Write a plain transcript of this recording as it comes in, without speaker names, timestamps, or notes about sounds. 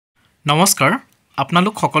নমস্কাৰ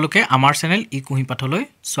আপোনালোক সকলোকে আমাৰ চেনেল eKuhipathলৈ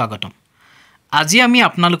স্বাগতম আজি আমি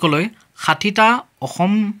আপোনালোকলৈ 60টা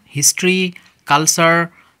অসম হিষ্ট্ৰী কালচাৰ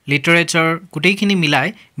লিটাৰেচাৰ গুটেইখিনি মিলাই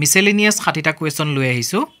মিসেলেনিয়াস 60টা কোৱেশ্চন লৈ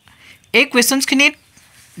আহিছো এই কোৱেশ্চনছখিনিত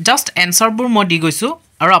জাস্ট এনসাৰবোৰ মই দি গৈছো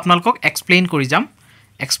আৰু আপোনালোকক এক্সপ্লেইন কৰি যাম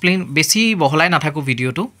এক্সপ্লেইন বেছি বহলাই নাথাকো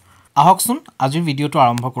ভিডিওটো আহকচোন আজিৰ ভিডিওটো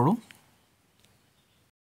আৰম্ভ কৰো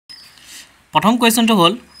প্ৰথম কোৱেশ্চনটো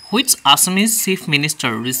হ'ল Which Assamese chief minister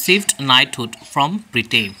received knighthood from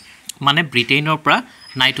Britain? মানে ব্ৰিটেইনৰ পৰা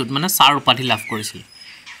knighthood মানে ছাৰ উপাধি লাভ কৰিছিল।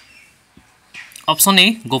 Option A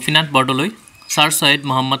Gopinath Bordoloi, sir Syed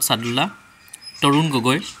Muhammad Sadullah, Tarun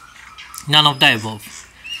Gogoi, none of the above।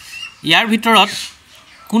 ইয়াৰ ভিতৰত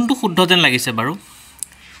কোনটো শুদ্ধ যেন লাগিছে বাৰু?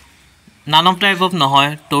 none of the above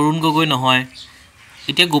নহয়, তৰুণ গগৈ নহয়।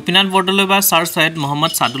 এতিয়া গোপীনাথ বৰদলৈ বা ছাৰ সৈয়দ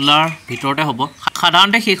মোহাম্মদ সাদুল্লাহৰ ভিতৰতে হ'ব।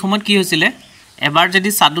 সাধাৰণতে সেই সময়ত কি হৈছিলে এবাৰ যদি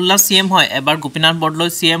সাদুল্লাহ সিএম হয় এবাৰ গোপীনাথ বৰদলৈ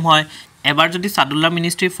সিএম হয় এবাৰ যদি সাদুল্লাহ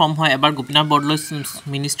মিনিষ্ট্ৰি ফৰ্ম হয় এবাৰ গোপীনাথ বৰদলৈ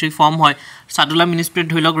মিনিষ্ট্ৰি ফৰ্ম হয় সাদুল্লাহ মিনিষ্ট্ৰি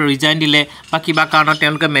ধৰিলক ৰিজাইন দিলে বা কিবা কাৰণত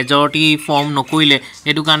তেওঁলোকে মেজৰিটি ফৰ্ম নকৰিলে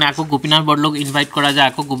এটো কাৰণে আকৌ গোপীনাথ বৰদলৈক ইনভাইট কৰা যায়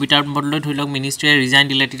আকৌ গোপীনাথ বৰদলৈ ধৰিলক মিনিষ্ট্ৰিয়ে ৰিজাইন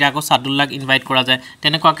দিলে তেতিয়া আকৌ সাদুল্লাহক ইনভাইট কৰা যায়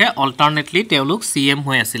তেনেকুৱাকৈ অল্টাৰনেটলি তেওঁলোক সিএম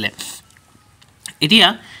হৈ আছিল এতিয়া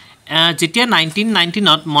যেতিয়া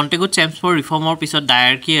 1919 ত মন্টেগু চেম্পছৰ ৰিফৰ্মৰ পিছত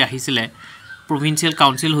ডায়াৰকি আহিছিলে provincial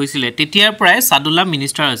council হৈছিলে তেতিয়াৰ পৰাই সাদুল্লাহ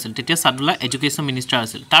মিনিষ্টাৰ আছিল তেতিয়া সাদুল্লাহ এডুকেশ্যন মিনিষ্টাৰ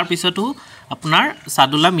আছিল তাৰ পিছতো আপোনাৰ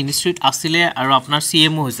সাদুল্লাহ মিনিষ্ট্ৰিত আছিল আৰু আপোনাৰ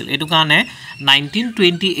সিএমও হৈছিল এটো কাৰণে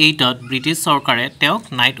 1928 ত ব্ৰিটিছ চৰকাৰে তেওঁক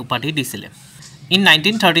নাইট উপাধি দিছিল in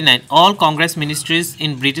 1939 all congress ministries in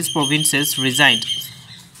british provinces resigned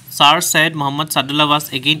sir said muhammad sadullah was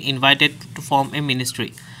again invited to form a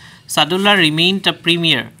ministry sadullah remained a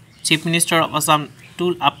premier chief minister of assam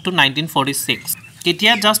up to 1946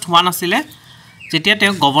 কেতিয়া just one আছিল যেতিয়া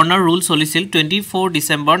তেওঁ governor rule চলিছিল 24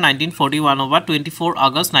 ডিসেম্বৰ 1941 অবা 24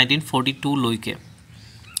 আগষ্ট 1942 লৈকে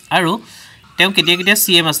আৰু তেওঁ কেতিয়া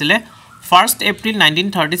CM আছিল 1st এপ্ৰিল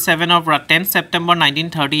 1937 ৰ পৰা 10 ছেপ্টেম্বৰ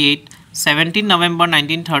 1938 17 নৱেম্বৰ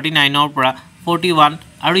 1939 ৰ পৰা 41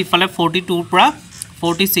 আৰু ইফালে 42 ৰ পৰা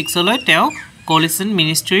 46 লৈ তেওঁ কোলিশন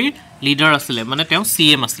মিনিষ্ট্ৰি লিডাৰ আছিল মানে তেওঁ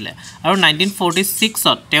সিএম আছিল আৰু 1946 ত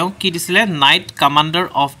তেওঁ কি দিছিল night commander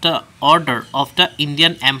of the order of the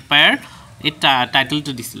Indian empire এটা টাইটেল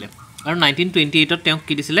টু দিছিলে আৰু 1928 ত তেওঁ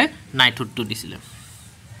কি দিছিলে নাইটহুড টু দিছিলে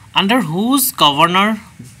আন্ডাৰ হুজ governor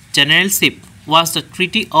জেনেৰেলশিপ was the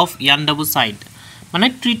treaty of Yandabo signed মানে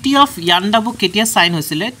ট্ৰিটি অফ ইয়ান্ডাবু কেতিয়া সাইন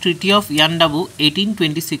হৈছিল treaty of Yandabo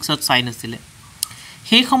 1826 to sign হৈছিল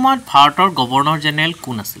সেই সময়ত ভাৰতৰ গভৰ্ণৰ জেনেৰেল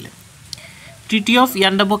কোন আছিল ট্ৰিটি অফ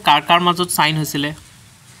ইয়ান্ডাবু কাৰ মাজত সাইন হৈছিল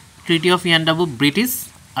ট্ৰিটি অফ ইয়ান্ডাবু ব্ৰিটিছ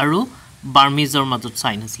আৰু বাৰ্মিজৰ মাজত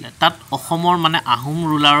সাইন হৈছিল তাত অসমৰ মানে আহোম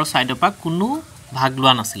ৰুলাৰৰ সাইডৰ পৰা কোনো ভাগ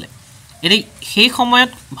লোৱা নাছিল এৰি সেই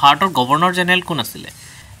সময়ত ভাৰতৰ গভৰ্ণৰ জেনেৰেল কোন আছিল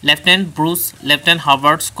lieutenant Bruce lieutenant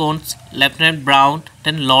Herbert স্কোনছ lieutenant brown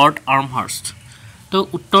then lord আৰ্মহাৰ্ষ্ট তো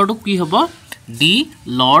উত্তৰটো কি হ'ব ডি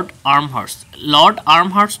লৰ্ড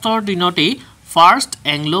আৰ্মহাৰ্ষ্টৰ দিনতেই ফাৰ্ষ্ট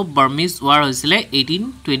এংলো বাৰ্মিজ ৱাৰ হৈছিল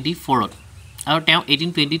 1824 ত আৰু তেওঁ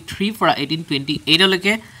 1823 পৰা 1828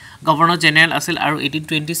 লৈকে গভৰ্ণৰ জেনেৰেল আছিল আৰু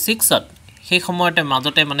 1826 ত সেই সময়তে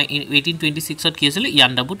মাজতে মানে 1826 ত কি আছিল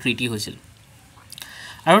ইয়ান্ডাবু ট্ৰিটি হৈছিল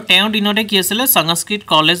আৰু তেওঁ দিনতে কি আছিল সংস্কৃত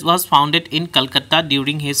college was founded in Calcutta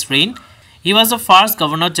during his reign he was the first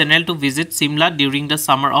governor general to visit Simla during the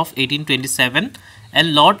summer of 1827 and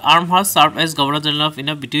Lord Armhurst served as governor general of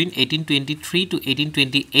India between 1823 to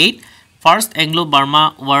 1828 first Anglo-Burma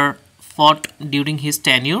war fought during his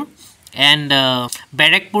tenure and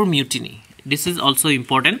Barakpur mutiny this is also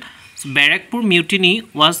important so Barakpur mutiny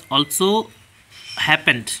was also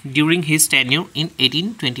happened during his tenure in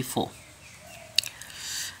 1824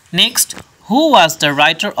 next who was the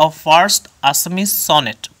writer of first Assamese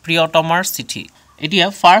sonnet Priyotamar Chithi etia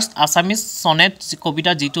first Assamese sonnet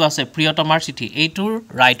কবিতা যেটো আছে প্ৰিয়তমাৰ চিঠি এইটোৰ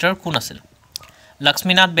writer কোন আছিল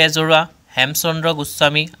লক্ষ্মীনাথ বেজৰুৱা হেমচন্দ্ৰ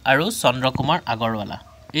গোস্বামী আৰু চন্দ্ৰকুমাৰ আগৰৱালা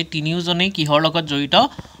এই তিনিওজনেই কিহৰ লগত জড়িত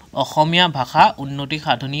অসমীয়া ভাষা উন্নতি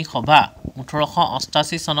সাধনী সভা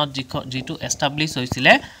 1888 চনত যেটো এস্টাবলিশ হৈছিল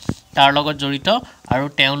তাৰ লগত জড়িত আৰু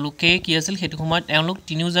তেওঁলোকে কি আছিল হেতু সময়ত তেওঁলোক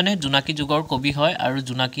তিনিওজনে জোনাকি যুগৰ কবি হয় আৰু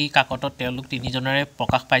জোনাকি কাকতত তেওঁলোক তিনিজনৰে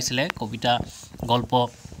প্ৰকাশ পাইছিল কবিতা গল্প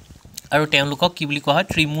আৰু তেওঁলোকক কি বুলি কোৱা হয়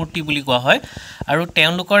ত্ৰিমূৰ্তি বুলি কোৱা হয় আৰু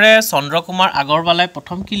তেওঁলোকৰে চন্দ্ৰকুমাৰ আগৰৱালাই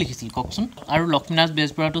প্ৰথম কি লিখিছিল ককচোন আৰু লক্ষ্মীনাথ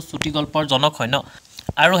বেজবৰুৱাটো চুটি গল্পৰ জনক হয় ন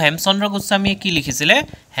আৰু হেমচন্দ্ৰ গোস্বামীয়ে কি লিখিছিল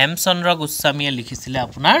হেমচন্দ্ৰ গোস্বামীয়ে লিখিছিল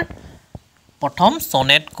আপোনাৰ প্ৰথম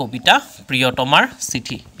সনেট কবিতা প্ৰিয়তমাৰ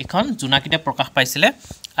চিঠি এখন জোনাকিতে প্ৰকাশ পাইছিল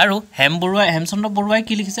আৰু হেমচন্দ্ৰ বৰুৱাই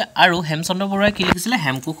কি লিখিছে আৰু হেমচন্দ্ৰ বৰুৱাই কি লিখিছিল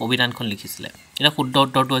হেমকু কবিতাখন লিখিছিল এটা শুদ্ধ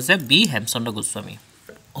উত্তৰটো হৈছে B Hemchandra Goswami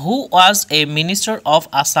who was a minister of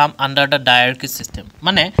Assam under the diarchy system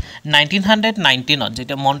মানে 1919 ত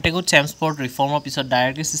যেটা মন্টেগু চেমস্ফোর্ড ৰিফৰ্মৰ পিছত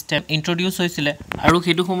ডায়াৰ্কি সিস্টেম ইন্ট্ৰোডিউস হৈছিল আৰু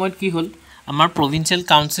হেতু সময়ত কি হ'ল আমাৰ প্ৰভিন্সিয়েল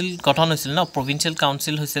কাউন্সিল গঠন হৈছিল ন প্ৰভিন্সিয়েল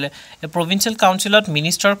কাউন্সিল হৈছিল এই প্ৰভিন্সিয়েল কাউন্সিলত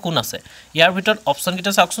মিনিষ্টাৰ কোন আছে ইয়াৰ ভিতৰত অপচন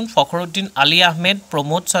কিটা চাওকচোন ফখৰুদ্দিন আলী আহমেদ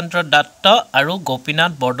প্ৰমোদ চন্দ্ৰ দত্ত আৰু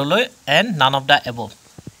Gopinath Bordoloi and none of the above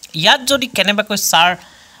ইয়াত যদি কেনেবাকৈ ছাৰ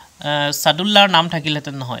সাদুল্লাৰ নাম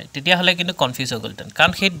থাকিলেতেন নহয় তেতিয়া হলে কিন্তু কনফিউজ হৈ গলতেন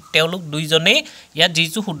কাৰণ সেই তেওঁলোক দুইজনেই ইয়াত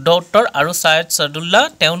যিটো শুদ্ধ উত্তৰ আৰু সাইদ সাদুল্লা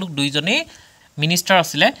তেওঁলোক দুইজনেই মিনিষ্টাৰ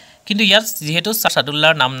আছিল কিন্তু ইয়াত যেহেতু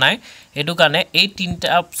সাদুল্লাৰ নাম নাই এটো কাৰণে এই তিনটা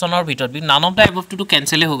অপচনৰ ভিতৰত নান অফ দা এবভটো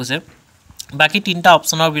কেনসেল হৈ গৈছে বাকি তিনটা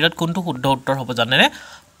অপচনৰ ভিতৰত কোনটো শুদ্ধ উত্তৰ হ'ব জানেনে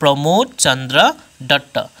প্ৰমোদ চন্দ্ৰ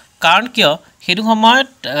দত্ত কাৰণ কিয় হেতু সময়ত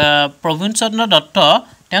প্ৰমোদ চন্দ্ৰ দত্ত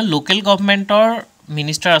তেওঁ লোকেল গভৰ্নমেন্টৰ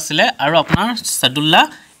মিনিষ্টাৰ আছিল আৰু আপোনাৰ সাদুল্লা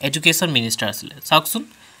এডুকেশন মিনিষ্টাৰ আছিল চাওকচোন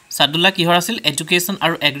সাদুল্লা কিহৰ আছিল এডুকেশন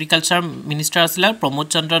আৰু এগ্ৰিকালচাৰ মিনিষ্টাৰ আছিল প্ৰমোদ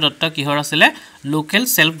চন্দ্ৰ দত্ত কিহৰ আছিল local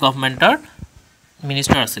self গভৰ্নমেন্টৰ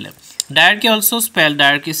minister asile diarchy also spelled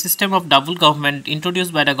diarchy system of double government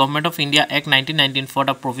introduced by the government of India Act 1919 for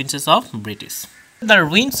the provinces of British the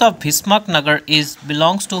ruins of Bhismaknagar is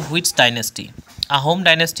belongs to which dynasty Ahom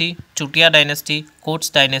dynasty Chutia dynasty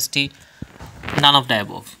Koch dynasty none of the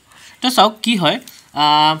above to saw ki hoy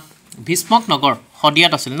Bhismaknagar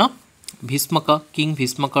hodiat asil no Bhismaka king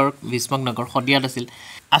Bhismaknagar hodiat asil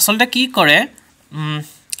asolte ki kore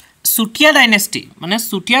Chutia dynasty mane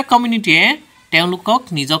Chutia community তেওঁলোকক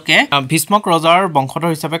নিজকে ভীষ্মক ৰজাৰ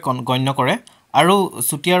বংশধৰ হিচাপে গণ্য কৰে আৰু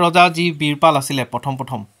চুটিয়া ৰজা যি বীৰপাল আছিল প্ৰথম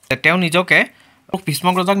তেওঁ নিজকে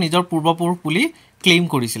ভীষ্মক ৰজাক নিজৰ পূৰ্বপুৰুষ বুলি ক্লেইম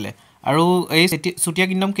কৰিছিল আৰু এই চুটিয়া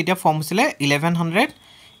কিংডম কেতিয়া ফৰ্ম হৈছিল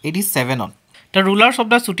 1187 ত The rulers of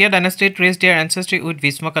the Chutia dynasty traced their ancestry with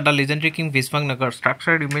Bhismaka. The legendary king Bhismaknagar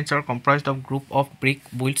structure remains are comprised of group of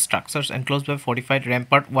brick-built structures enclosed by fortified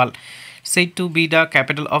rampart wall, said to be the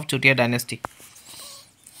capital of Chutia dynasty.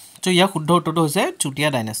 So, here শুদ্ধ উত্তৰটো হৈছে Chutia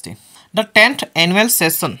dynasty. The 10th annual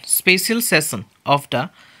session, special session of the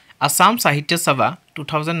Assam Sahitya Sabha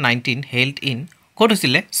 2019 held in ক'ত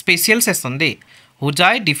হৈছিলে special session দেই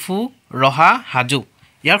হুজাই ডিফু ৰহা হাজু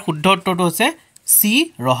ইয়াৰ শুদ্ধ উত্তৰটো হৈছে সি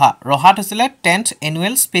ৰহাত হৈছিলে 10th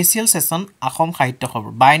annual special session Assam সাহিত্য সভা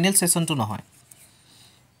biennial sessionটো নহয়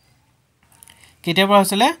কেতিয়াবা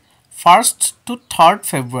হৈছিলে 1st to 3rd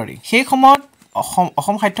February সেই সময়ত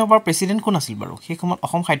অসম সাহিত্য সভাৰ প্ৰেসিডেন্ট কোন আছিল বাৰু সেই সময়ত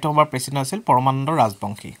অসম সাহিত্য সভাৰ প্ৰেসিডেন্ট আছিল পৰমানন্দ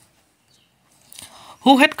Rajbongshi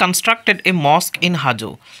who had constructed a mosque in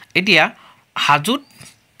Hajo এতিয়া হাজুত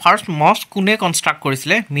ফাৰ্স্ট মস্ক কোনে কনস্ট্ৰাক্ট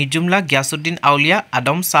কৰিছিলে মিৰ্জুমলা গিয়াসউদ্দিন আউলিয়া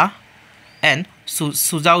Adam Shah and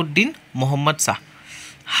Sujauddin Mohammad Shah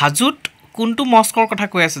হাজুত কোনটো মস্কৰ কথা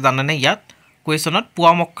কৈ আছে জানেনে ইয়াত কুৱেশ্যনত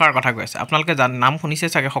পুৱা মক্কাৰ কথা কৈ আছে আপোনালোকে নাম শুনিছে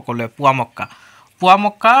চাগে সকলোৱে পুৱা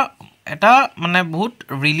মক্কা এটা মানে বহুত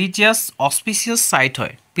ৰিলিজিয়াছ অস্পিচিয়াছ সাইট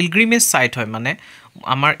হয় পিলগ্ৰিমেজ সাইট হয় মানে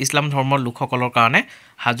আমাৰ ইছলাম ধৰ্মৰ লোকসকলৰ কাৰণে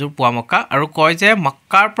হাজুৰ পুৱা মক্কা আৰু কয় যে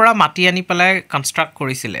মক্কাৰ পৰা মাটি আনি পেলাই কনস্ট্ৰাক্ট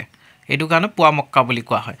কৰিছিলে এটো কাৰণে পুৱা মক্কা বুলি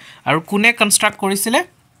কোৱা হয় আৰু কোনে কনস্ট্ৰাক্ট কৰিছিলে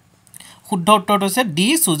শুদ্ধ উত্তৰটো হৈছে ডি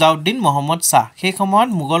সুজাউদ্দিন মোহাম্মদ শাহ সেই সময়ত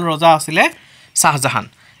মুগল ৰজা আছিলে Shahjahan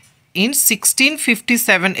In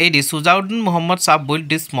 1657 AD, Sujaudin Muhammad Shah built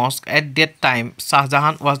this mosque. At that time,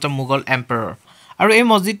 Shahjahan was the Mughal emperor. And this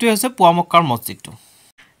mosque is Pua Mokkar mosque.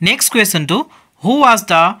 Next question to who was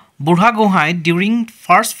the Burha Gohai during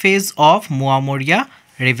first phase of Muamuriya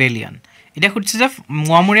rebellion? Ita khutse je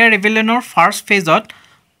Muamuriya rebellion or first phase ot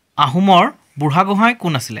Ahumor Burha Gohai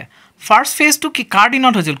kun asile. First phase to ki kar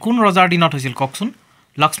dinot hoisil kun rojar dinot hoisil koksun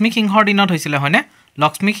Lakshmi Kinghor dinot hoisile hoine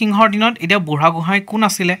Lakshmi সিংহৰ দিনত এটা বুঢ়া গোহাঁই কোন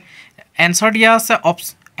আছিল answer দিয়া আছে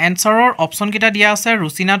এনসাৰৰ option কিটা দিয়া আছে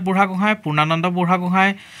ৰুচিনাথ বুঢ়া গোহাঁই পূৰ্ণানন্দ বুঢ়া গোহাঁই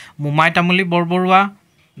মুমাই তামুলী বৰবৰুৱা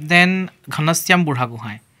দেন ঘনশ্যাম বুঢ়া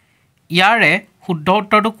গোহাঁই ইয়াৰে শুদ্ধ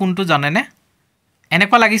উত্তৰটো কোনটো জানেনে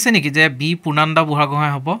এনেকুৱা লাগিছে নেকি যে বি পূৰ্ণানন্দ বুঢ়া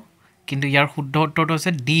গোহাঁই হ'ব কিন্তু ইয়াৰ শুদ্ধ উত্তৰটো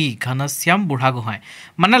হৈছে ডি ঘনশ্যাম বুঢ়া গোহাঁই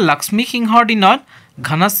মানে লক্ষ্মী সিংহৰ দিনত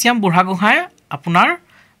ঘনশ্যাম বুঢ়া গোহাঁই আপোনাৰ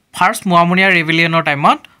ফাৰ্স্ট মুৱামৰীয়া ৰেবেলিয়নৰ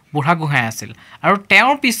টাইমত বুঢ়া গোহাঁই আছিল আৰু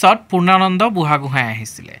তেওঁৰ পিছত পূৰ্ণানন্দ বুঢ়া গোহাঁই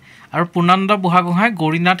আহিছিল আৰু পূৰ্ণানন্দ বুঢ়া গোহাঁই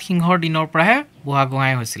গৌৰীনাথ সিংহৰ দিনৰ পৰাহে বুঢ়া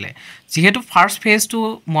গোহাঁই হৈছিল যেহেতু first phase two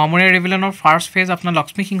Moamoria ৰেবেলিয়নৰ first phase আপোনাৰ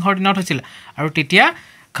লক্ষ্মী সিংহৰ দিনত হৈছিল আৰু তেতিয়া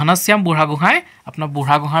ঘনশ্যাম বুঢ়া গোহাঁই আপোনাৰ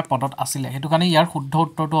বুঢ়া গোহাঁই পদত আছিল হেতু কাৰণে ইয়াৰ শুদ্ধ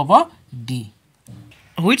উত্তৰটো হ'ব D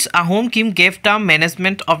Which Ahom king gave the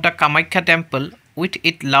management of the Kamakhya temple with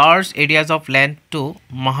its large areas of land to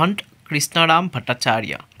Mahant Krishnaram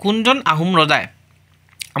Bhattacharya কোনজন আহোম ৰজাই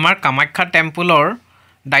আমাৰ কামাখ্যা টেম্পলৰ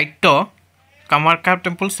দায়িত্ব কামাখ্যা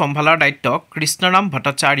টেম্পল সম্ভালাৰ দায়িত্ব কৃষ্ণৰাম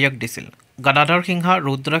ভট্টাচাৰ্যক দিছিল গদাধৰ সিংহ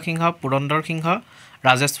ৰুদ্ৰ সিংহ পুৰন্দৰ সিংহ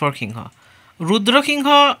ৰাজেশ্বৰ সিংহ ৰুদ্ৰসিংহ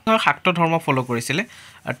শাক্ত ধৰ্ম ফলো কৰিছিলে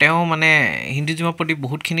আৰু তেওঁ মানে হিন্দুইজমৰ প্ৰতি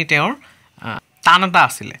বহুতখিনি তেওঁৰ টান এটা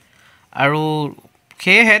আছিলে আৰু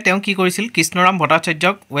সেয়েহে তেওঁ কি কৰিছিল কৃষ্ণৰাম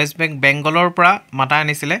ভট্টাচাৰ্যক ৱেষ্ট বেংগলৰ পৰা মাতা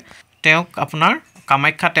আনিছিলে তেওঁক আপোনাৰ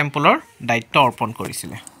কামাখ্যা টেম্পলৰ দায়িত্ব অৰ্পণ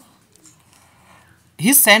কৰিছিলে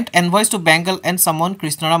He sent envoys to Bengal and summoned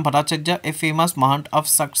Krishnaram Bhattacharya, a famous mahant of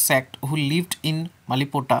such sect who lived in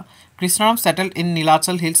Malipota. Krishnaram settled in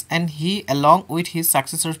Nilachal Hills and he, along with his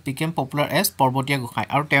successors, became popular as Parvatiya Gokhai.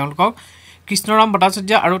 আৰু তেওঁলোকক কৃষ্ণৰাম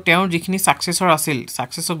ভট্টাচাৰ্য আৰু তেওঁৰ যিখিনি সাকসেসৰ আছিল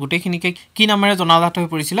সাকসেসৰ গোটেইখিনিকে কি নামেৰে জনাজাত হৈ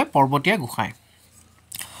পৰিছিল পৰ্বতীয়া গোসাই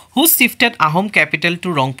who shifted Ahom capital to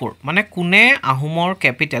Rangpur মানে কোনে আহোমৰ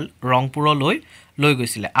ক্যাপিটেল ৰংপুৰলৈ লৈ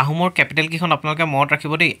গৈছিলে আহোমৰ ক্যাপিটেল কিখন আপোনালোকে মনত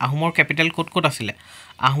ৰাখিব দেই আহোমৰ ক্যাপিটেল কোট আছিলে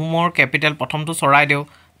আহোমৰ ক্যাপিটেল প্ৰথমটো চৰাইদেউ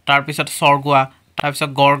তাৰ পিছত সৰগুৱা তাৰ পিছত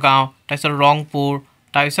গড়গাঁও তাৰ পিছত ৰংপুৰ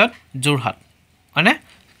তাৰ পিছত যোৰহাট মানে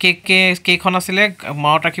কেখন আছিলে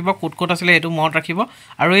মনত ৰাখিব কোট আছিলে এটো মনত ৰাখিব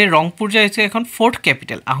আৰু এই ৰংপুৰ যে আছে এখন ফোৰ্থ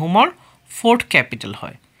ক্যাপিটেল আহোমৰ ফোৰ্থ ক্যাপিটেল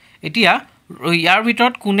হয় এতিয়া ইয়াৰ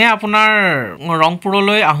ভিতৰত কোনে আপোনাৰ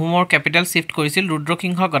ৰংপুৰলৈ আহোমৰ ক্যাপিটেল শিফট কৰিছিল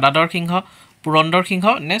ৰুদ্ৰসিংহ গদাধৰ সিংহ পুৰন্দৰ সিংহ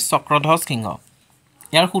নে চক্ৰধ্বজ সিংহ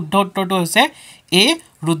ইয়াৰ শুদ্ধ উত্তৰটো হৈছে এ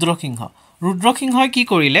ৰুদ্ৰসিংহই কি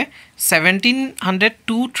কৰিলে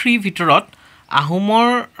 1723 ভিতৰত আহোমৰ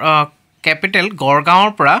ক্যাপিটেল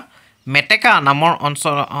গড়গাঁৱৰ পৰা মেটেকা নামৰ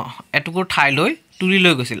অঞ্চল এটুকুৰ ঠাইলৈ তুলি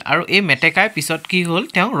লৈ গৈছিল আৰু এই মেটেকাই পিছত কি হ'ল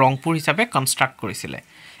তেওঁ ৰংপুৰ হিচাপে কনস্ট্ৰাক্ট কৰিছিলে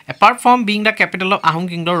Apart from being the capital of Ahom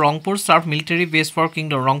kingdom, Rangpur served military base for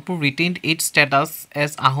kingdom. Rangpur retained its status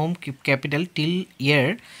as Ahom capital till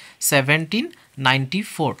year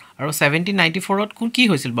 1794. আৰু 1794 ত কি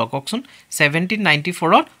হৈছিল বককচোন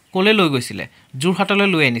 1794 ত কোলে লৈ গৈছিলে যোৰহাটলৈ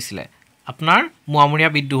লৈ আনিছিলে আপোনাৰ মুৱামৰীয়া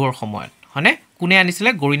বিদ্ৰোহৰ সময়ত হনে কোনে আনিছিলে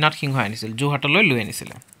গৰিনাথ সিংহই আনিছিল যোৰহাটলৈ লৈ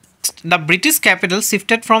আনিছিলে The British capital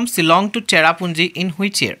shifted from Shillong to Cherrapunji in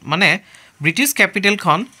which year? মানে ব্ৰিটিছ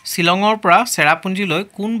ক্যাপিটেলখন শিলঙৰ পৰা চেৰাপুঞ্জিলৈ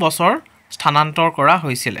কোন বছৰ স্থানান্তৰ কৰা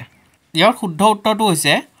হৈছিল ইয়াৰ শুদ্ধ উত্তৰটো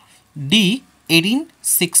হৈছে ডি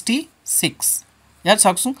 1866 ইয়াত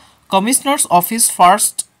চাওকচোন কমিশনাৰ্স office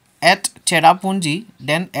first at Cherrapunji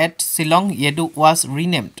then at Shillong yedu was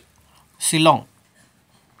renamed Shillong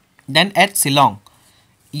then at Shillong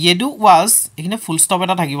yedu was এখানে ফুল ষ্টপ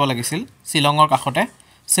এটা থাকিব লাগিছিল শিলঙৰ কাখতে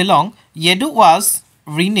Shillong yedu was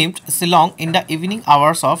renamed Shillong in the evening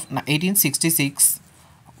hours of 1866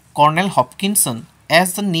 Colonel Hopkinson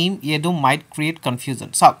as the name Yedo might create confusion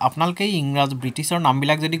so আপোনালকে ইংৰাজ ব্ৰিটিছৰ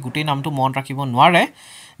নামবিলাক যদি গুটেই নামটো মনত ৰাখিব নোৱাৰে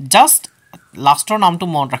জাস্ট লাষ্টৰ নামটো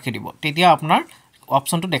মনত ৰাখি দিব তেতিয়া আপোনাৰ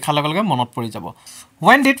অপচনটো দেখা লগে মনত পৰি যাব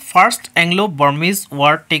when did first Anglo-Burmese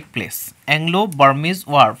war take place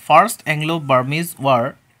first Anglo-Burmese war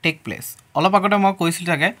take place অলপ আগতে মই কৈছিল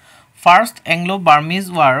থাকে First Anglo-Burmese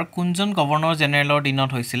War কোনজন গভৰ্ণৰ জেনেৰেলৰ দিনত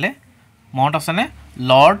হৈছিলে মনত আছেনে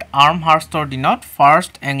লৰ্ড আৰ্মহাৰ্ষ্টৰ দিনত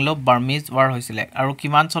ফাৰ্স্ট Anglo-Burmese War হৈছিলে আৰু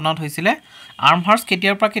কিমান চনত হৈছিলে আৰ্মহাৰ্ষ্ট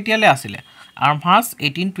কেতিয়াৰ পৰা কেতিয়ালে আছিলে আৰ্মহাৰ্ষ্ট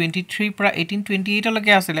 1823 পৰা 1828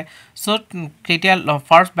 লৈকে আছিলে সো কেতিয়া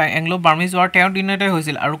ফাৰ্স্ট Anglo-Burmese War তেওঁৰ দিনতে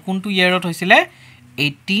হৈছিল আৰু কোনটো ইয়াৰত হৈছিলে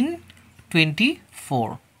 1824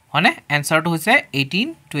 হয়নে এনসাৰটো হৈছে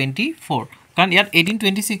 1824 কাৰণ ইয়াত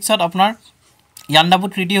 1826 ত আপোনাৰ Yandabu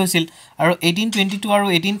Treaty হৈছিল আৰু 1822 আৰু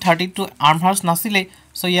 1832 আৰ্মহাৰ্ষ্ট নাছিলে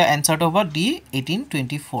সো ইয়াৰ এনসাৰটো হ'ব D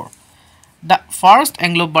 1824 The first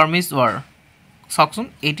Anglo-Burmese War সাকচোন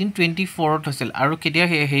 1824 ত হৈছিল আৰু কেতিয়া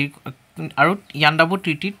আৰু Yandabu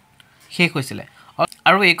Treaty শেষ হৈছিল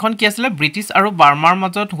আৰু এখন কি আছিল ব্ৰিটিছ আৰু বাৰ্মাৰ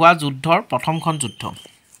মাজত হোৱা যুদ্ধৰ প্ৰথমখন যুদ্ধ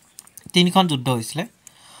তিনিখন যুদ্ধ হৈছিল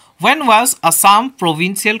When was Assam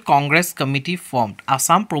Provincial Congress Committee formed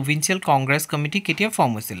Assam Provincial Congress Committee কেতিয়া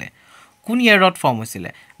ফৰ্ম হৈছিল কোন ইয়াৰত ফৰ্ম হৈছিল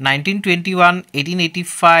 1921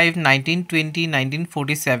 1885 1920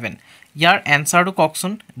 1947 ইয়াৰ এনসাৰটো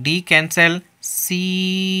ককচোন ডি ক্যান্সেল সি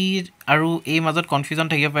আৰু এই মাজত কনফিউজন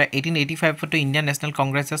থাকিব পাৰে 1885 ত ইণ্ডিয়ান নেশনেল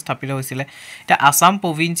কংগ্ৰেছ স্থাপিত হৈছিল এটা আসাম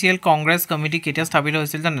প্ৰভিন্সিয়েল কংগ্ৰেছ কমিটি কেতিয়া স্থাপিত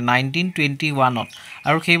হৈছিল 1921 ত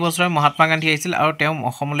আৰু সেই বছৰে মহাত্মা গান্ধী আহিছিল আৰু তেওঁ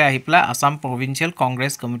অসমলৈ আহি পেলাই আসাম প্ৰভিন্সিয়েল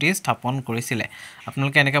কংগ্ৰেছ কমিটি স্থাপন কৰিছিল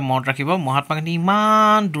আপোনালোকে এনেকৈ মনত ৰাখিব মহাত্মা গান্ধী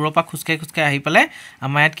ইমান দূৰৰ পৰা খুচকাই আহি পেলাই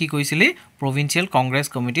আমাৰ ইয়াত কি কৰিছিল প্ৰভিন্সিয়েল কংগ্ৰেছ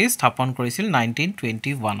কমিটি স্থাপন কৰিছিল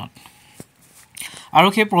 1921 ত আৰু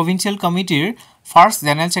সেই প্ৰভিন্সিয়েল কমিটিৰ ফাৰ্স্ট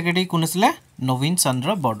জেনেৰেল সেক্ৰেটাৰী কোন আছিল নবীন Chandra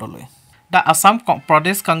Bordoloi The Assam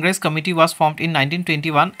Pradesh Congress Committee was formed in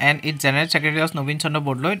 1921 and its general secretary was Nobin Chandra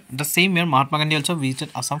Bordoloi. The same year Mahatma Gandhi also visited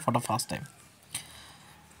Assam for the first time.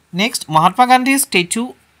 Next, Mahatma Gandhi's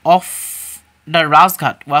statue of the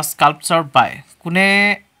Rajghat was sculptured by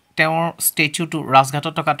Kune তেওঁৰ statue to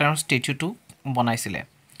Rajghatot থকা তেওঁৰ statue to বনাইছিলে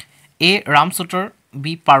A Ram Sutar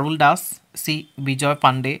B Parul Das C Bijoy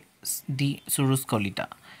Pandey D Surus Kolita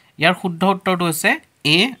ইয়াৰ শুদ্ধ উত্তৰটো হৈছে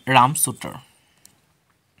A Ram Sutar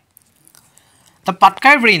The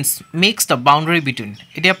Patkai Range makes the boundary between.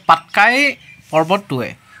 এতিয়া Patkai পৰ্বতটোৱে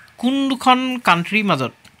কোন দুখন কান্ট্ৰিৰ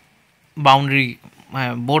মাজত বাউণ্ডাৰী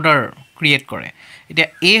বৰ্ডাৰ ক্ৰিয়েট কৰে এতিয়া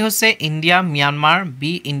এ হৈছে India Myanmar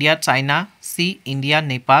B India China C India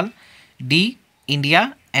Nepal D India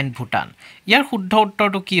and Bhutan ইয়াৰ শুদ্ধ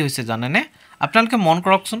উত্তৰটো কি হৈছে জানেনে আপোনালোকে মন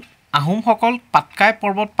কৰকচোন আহোমসকল পাটকাই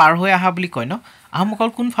পৰ্বত পাৰ হৈ আহা বুলি কয় ন আহোমসকল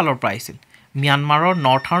কোন ফালৰ পৰা আহিছিল মিয়ানমাৰৰ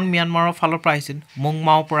নৰ্থাৰ্ণ মিয়ানমাৰৰ ফালৰ পৰা আহিছিল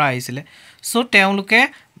মুংমাওৰ পৰা আহিছিল সো তেওঁলোকে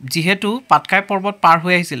যেহেতু পাটকাই পৰ্বত পাৰ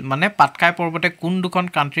হৈ আহিছিল মানে পাটকাই পৰ্বতে কোন দুখন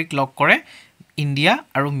কান্ট্ৰিক লগ কৰে ইণ্ডিয়া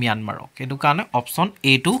আৰু মিয়ানমাৰক সেইটো কাৰণে অপচন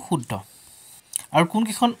এ টো শুদ্ধ আৰু কোন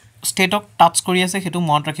কিখন ষ্টেটক টাচ কৰি আছে সেইটো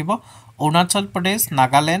মনত ৰাখিব অৰুণাচল প্ৰদেশ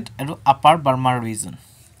নাগালেণ্ড আৰু upper Verma region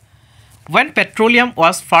When petroleum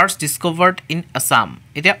was first discovered in Assam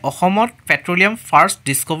এতিয়া অসমত পেট্ৰলিয়াম ফাৰ্স্ট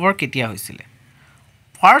ডিস্কভাৰ কেতিয়া হৈছিল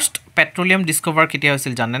ফাৰ্স্ট পেট্ৰলিয়াম ডিস্কভাৰ কেতিয়া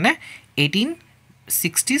হৈছিল জানেনে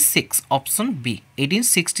 1866 অপচন বি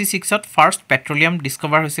 1866 ত ফাৰ্স্ট পেট্ৰলিয়াম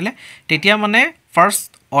ডিস্কভাৰ হৈছিল তেতিয়া মানে ফাৰ্স্ট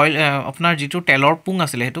অইল আপোনাৰ যেটো তেলৰ পুং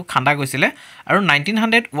আছিল হেতু খান্দা গৈছিল আৰু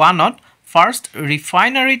 1901 ত ফাৰ্স্ট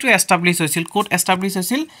ৰিফাইনাৰী টু এস্টাব্লিশ হৈছিল কোড এস্টাব্লিশ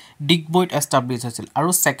হৈছিল ডিগবৈত এস্টাব্লিশ হৈছিল আৰু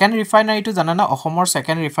সেকেন্ড ৰিফাইনাৰী টু জানা না অসমৰ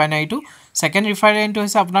সেকেন্ড ৰিফাইনাৰীটো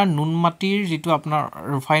হৈছে আপোনাৰ নুনমাটিৰ যেটো আপোনাৰ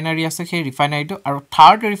ৰিফাইনাৰী আছে সেই ৰিফাইনাৰীটো আৰু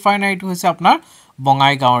থাৰ্ড ৰিফাইনাৰীটো হৈছে আপোনাৰ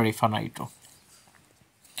বঙাইগাঁৱৰ ৰিফাইনাৰীটো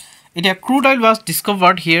India crude oil was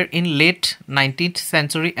discovered here in late 19th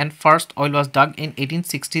century and first oil was dug in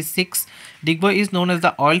 1866. Digboi is known as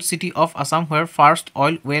the oil city of Assam where first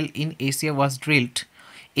oil well in Asia was drilled.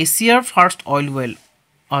 Asia's first oil well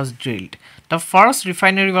was drilled. The first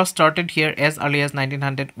refinery was started here as early as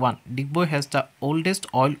 1901. Digboi has the oldest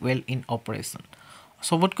oil well in operation.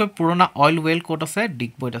 Sobotkoy purona oil well kot ase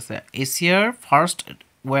Digboit ase. Asia's first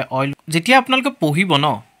oil jetia apnalke pohibo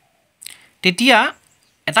no tetia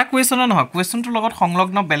এটা question নহয় কোৱেশ্চনটোৰ লগত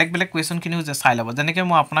সংলগ্ন বেলেগ বেলেগ question কিনিও যে চাই লব যেনেকৈ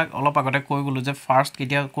মই আপোনাক অলপ আগতে কৈ গলো যে ফাৰ্স্ট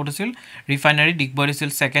কেতিয়া কোড আছিল ৰিফাইনাৰী ডিগবৈ আছিল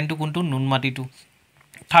সেকেন্ড টু কোনটো নুনমাটিটো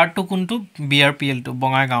থাৰ্ড টু কোনটো বিআৰপিএল টু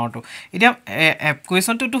বঙাইগাঁৱটো এতিয়া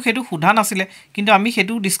কোৱেশ্চনটো হেতু সুধা নাছিলে কিন্তু আমি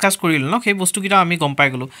হেতু ডিসকাস কৰিলো ন সেই বস্তু কিটা আমি গম পাই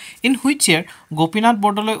গলো in which year Gopinath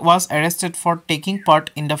Bordoloi was arrested for taking part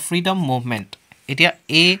in the freedom movement এতিয়া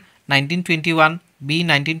A 1921 B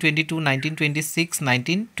 1922 1926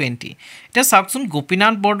 1920 এটা সাকচুন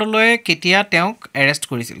গোপীনাথ বৰদলৈয়ে কেতিয়া তেওঁক এৰেষ্ট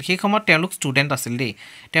কৰিছিল সেই সময়ত তেওঁলোক ষ্টুডেন্ট আছিল দেই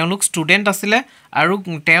তেওঁলোক ষ্টুডেন্ট আছিল আৰু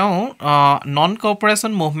তেওঁ নন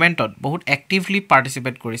কোঅপাৰেশন মুভমেন্টত বহুত এক্টিভলি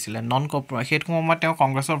পাৰ্টিসিপেট কৰিছিল নন কোঅপাৰেশন সেই সময়ত তেওঁ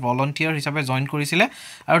কংগ্ৰেছৰ ভলান্টিয়াৰ হিচাপে জয়েন কৰিছিল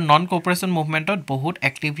আৰু নন কোঅপাৰেশন মুভমেন্টত বহুত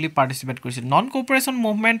এক্টিভলি পাৰ্টিসিপেট কৰিছিল নন কোঅপাৰেশন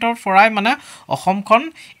মুভমেন্টৰ ফৰাই মানে অসমখন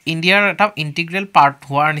ইণ্ডিয়াৰ এটা ইন্টিগ্ৰেল পাৰ্ট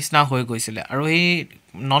হোৱাৰ নিচিনা হৈ গৈছিল আৰু এই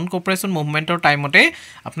নন কোঅপাৰেশন মুভমেন্টৰ টাইমতে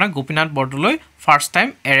আপোনাৰ Gopinath Bordoloi first time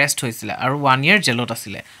arrest হৈছিল আৰু 1 ইয়াৰ জেলত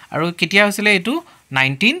আছিল আৰু কেতিয়া হৈছিল এটো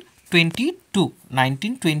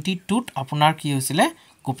 1922 ত আপোনাৰ কি হৈছিল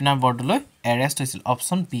গোপীনাথ বৰদলৈ এৰেষ্ট হৈছিল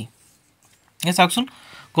অপচন বি এই সাকচোন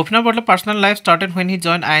Gopinath Bordoloi personal life started when he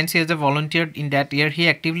joined INC as a volunteer in that year he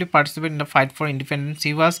actively participated in the fight for independence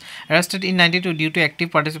he was arrested in 92 due to active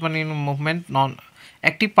participation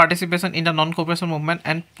in the non cooperation movement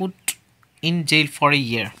and put in jail for a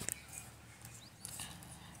year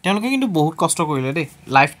তেওঁলোকে কিন্তু বহুত কষ্ট কৰিলে দেই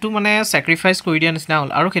লাইফটো মানে sacrifice কৰি দিয়া নিচিনা হ'ল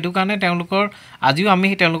আৰু হেতু কাৰণে তেওঁলোকৰ আজিও আমি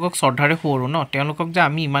তেওঁলোকক শ্ৰদ্ধাৰে কৰো ন তেওঁলোকক যে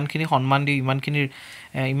আমি ইমানখিনি সন্মান দিও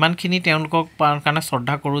ইমানখিনি তেওঁলোকক কাৰণে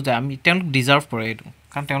শ্ৰদ্ধা কৰো যে আমি তেওঁলোক ডিজাৰ্ভ কৰে এটো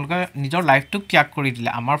কাৰণ তেওঁলোকে নিজৰ লাইফটোক ত্যাগ কৰি দিলে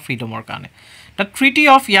আমাৰ ফ্ৰীডমৰ কাৰণে The Treaty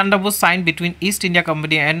of Yandabu signed between East India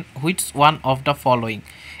Company and which one of the following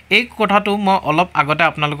এই কথাটো মই অলপ আগতে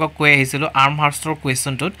আপোনালোকক কৈ আহিছিল আৰ্ম হাৰ্ষ্টৰ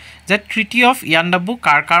কোৱেশ্চনটোত যে ট্ৰিটি অফ ইয়ান্দাবু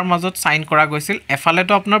কাৰ মাজত সাইন কৰা গৈছিল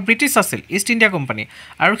এফালেটো আপোনাৰ ব্ৰিটিছ আছিল ইষ্ট ইণ্ডিয়া কোম্পানী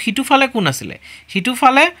আৰু হিটুফালে কোন আছিল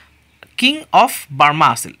হিটুফালে কিং অফ বাৰ্মা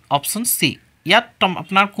আছিল অপচন সি ইয়াত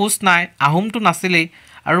আপোনাৰ কোচ নাই আহোমটো নাছিলেই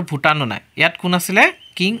আৰু ভুটানো নাই ইয়াত কোন আছিল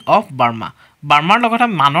কিং অফ বাৰ্মা বাৰ্মাৰ লগত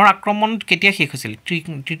মানৰ আক্ৰমণ কেতিয়া শেষ হৈছিল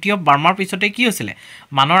ট্ৰিটি অফ বাৰ্মাৰ পিছতে কি হৈছিল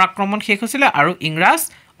মানৰ আক্ৰমণ শেষ হৈছিল আৰু ইংৰাজ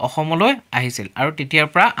অসমলৈ আহিছিল আৰু তেতিয়াৰ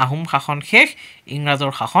পৰা আহোম শাসন শেষ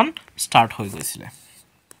ইংৰাজৰ শাসন ষ্টাৰ্ট হৈ গৈছিল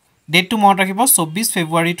ডেটটো মনত ৰাখিব 24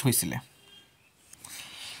 ফেব্ৰুৱাৰীত হৈছিল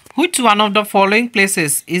Which one of the following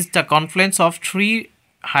places is the confluence of three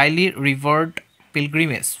highly revered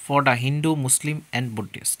pilgrimages for the Hindu, Muslim and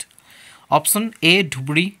Buddhist? Option A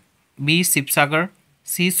Dhubri, B Sibsagar,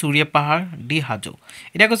 C Surya Pahar, D Hajo.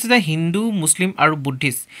 এটা কৈছে যে হিন্দু মুসলিম আৰু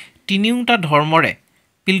বুদ্ধিষ্ট তিনিওটা ধৰ্মৰে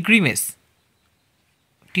pilgrimage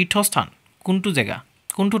তীৰ্থস্থান কোনটো জায়গা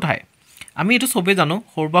কোনটো ঠাই আমি এটো সবে জানো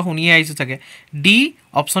হৰবা শুনিয়ে আইছো থাকে ডি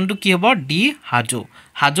অপশনটো কি হ'ব ডি হাজো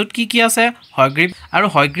হাজোত কি আছে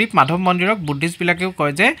হয়গ্ৰীব মাধৱ মন্দিৰক বুদ্ধিষ্ট বিলাকেও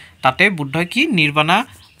কয় যে তাতে বুদ্ধই কি নিৰ্বাণা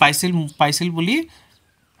পাইছিল বুলি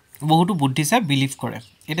বহুতো বুদ্ধিছে বিলিভ কৰে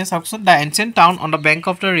এটা চাওকচোন the ancient town on the bank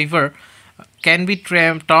of the river can be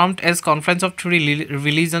termed as conference of three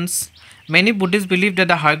religions. Many Buddhists believe that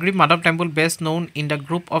the Hagrid Madhav temple, best known in the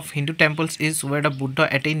group of Hindu temples, is where the Buddha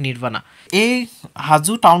attained nirvana. এই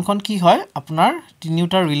হাজু টাউনখন কি হয় আপোনাৰ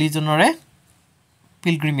তিনিটা ৰিলিজনৰে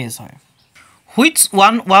pilgrimage হয় Which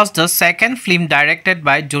one was the second film directed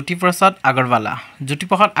by Jyoti Prasad Agarwala? Jyoti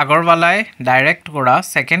Prasad Agarwala direct kora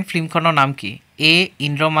second film khonor naam ki? A.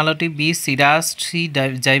 Indramalati, B. Siraj, C.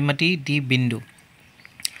 Jaimati, D. Bindu.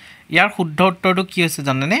 ইয়াৰ শুদ্ধ উত্তৰটো কি হৈছে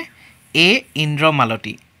জানেনে এ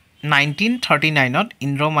ইন্দ্ৰমালতী 1939ত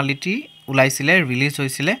ইন্দ্ৰমালতী ওলাইছিলে ৰিলিজ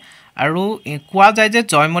হৈছিলে আৰু কোৱা যায় যে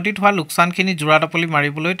জয়মতীত হোৱা লোকচানখিনি জোৰাটাপলি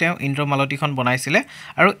মাৰিবলৈ তেওঁ ইন্দ্ৰমালতীখন বনাইছিলে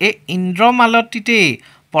আৰু এই ইন্দ্ৰমালতীতে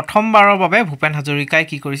প্ৰথমবাৰৰ বাবে ভূপেন হাজৰিকাই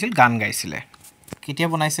কি কৰিছিল গান গাইছিলে কেতিয়া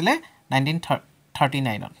বনাইছিলে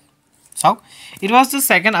 1939ত So, it was the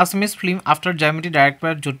second Assamese film after Jaimati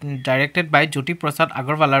directed by Jyoti Prasad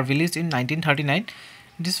Agarwala released in 1939.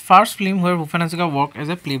 This first film where Bhupen Hazarika worked as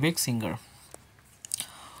a playback singer.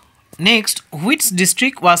 Next, which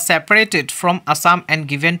district was separated from Assam and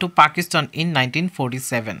given to Pakistan in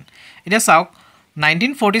 1947? It is how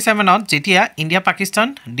 1947 jetia India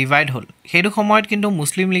Pakistan divide hol. Hedu samoyot kintu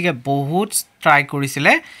Muslim League bahut try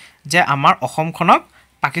korisile je amar Assam khonok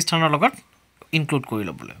Pakistanor logot include kori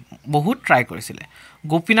lobole. Bahut try korisile.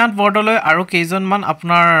 Gopinath Bordoloi aru kejonman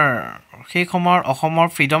apnar সেই সময়ৰ অসমৰ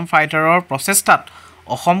freedom ফাইটাৰৰ প্ৰচেষ্টাত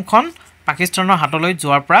অসমখন পাকিস্তানৰ হাতলৈ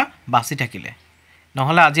যোৱাৰ পৰা বাচি থাকিলে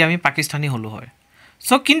নহলে আজি আমি পাকিস্তানী হলো হয়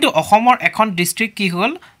সো কিন্তু অসমৰ এখন ডিস্ট্ৰিক্ট কি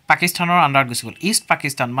হ'ল পাকিস্তানৰ আন্ডাৰত গুছি গল ইষ্ট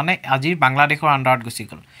পাকিস্তান মানে আজি বাংলাদেশৰ আন্ডাৰত গুছি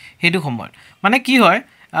গল হেতু সময়ত মানে কি হয়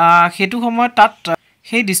হেতু সময়ত তাত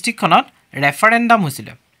সেই ডিস্ট্ৰিক্টখনত ৰেফাৰেন্ডাম হৈছিল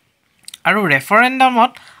আৰু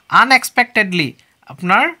ৰেফাৰেন্ডামত আনএক্সপেক্টেডলি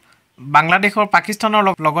আপোনাৰ বাংলাদেশৰ পাকিস্তানৰ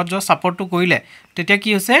লগত যে সাপোৰ্টটো কৰিলে তেতিয়া কি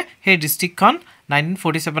হৈছে সেই ডিস্ট্ৰিক্টখন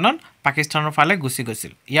 1947ত পাকিস্তানৰ ফালে গুছি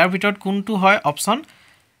গৈছিল ইয়াৰ ভিতৰত কোনটো হয় অপচন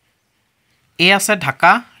এ আছে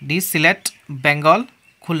ঢাকা ডি সিলেট বেংগল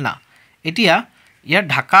খুলনা এতিয়া ইয়াৰ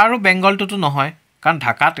ঢাকা আৰু বেংগলটো নহয় কাৰণ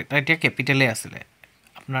ঢাকা এতিয়া ক্যাপিটেলে আছিল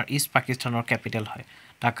আপোনাৰ ইষ্ট পাকিস্তানৰ ক্যাপিটেল হয়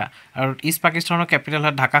ঢাকা আৰু ইষ্ট পাকিস্তানৰ ক্যাপিটেল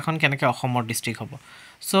হয় ঢাকাখন কেনেকৈ অসমৰ ডিস্ট্ৰিক্ট হ'ব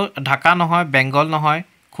সো ঢাকা নহয় বেংগল নহয়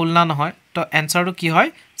খুলনা নহয় তো এনসাৰটো কি হয়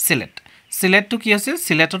সিলেট সিলেটটো কি আছে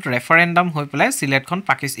সিলেটত ৰেফাৰেন্ডাম হৈ পেলাই সিলেটখন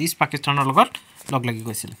ইষ্ট পাকিস্তানৰ লগত লগ লাগি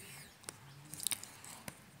গৈছিল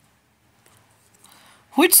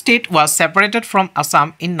Which state was separated from Assam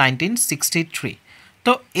in 1963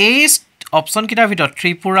 তো এই অপচন কিটাৰ ভিতৰত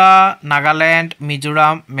ত্ৰিপুৰা নাগাল্যান্ড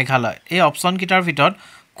মিজোৰাম মেঘালয় এই অপচন কিটাৰ ভিতৰত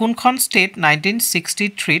কোনখন ষ্টেট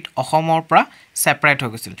 1963 ত অসমৰ পৰা সেপাৰেট হৈ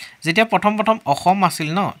গৈছিল যেতিয়া প্ৰথম অসম আছিল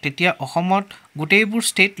ন তেতিয়া অসমত গোটেইবোৰ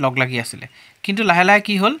ষ্টেট লগ লাগি আছিল কিন্তু লাহে লাহে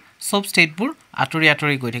কি হ'ল সব ষ্টেটবোৰ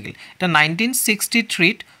আতৰি গৈ থাকিল এটা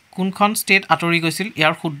 1963 ত কোনখন ষ্টেট আতৰি গৈছিল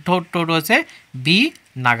ইয়াৰ শুদ্ধ উত্তৰটো হৈছে বি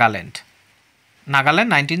নাগাল্যান্ড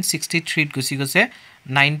 1963 ত গুছি গৈছে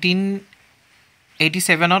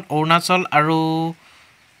 1987 ত অৰুণাচল আৰু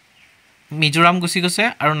মিজোৰাম গুছি গৈছে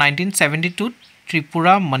আৰু 1972 ত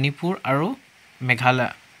ত্ৰিপুৰা মণিপুৰ আৰু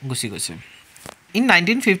মেঘালয় গুছি গৈছে In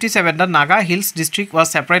 1957 the Naga Hills district was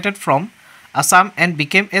separated from Assam and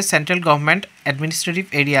became a central government administrative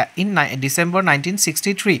area in December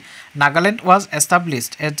 1963 Nagaland was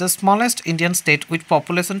established as the smallest Indian state with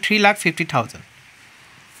population 350,000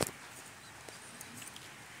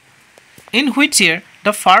 In which year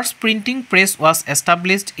the first printing press was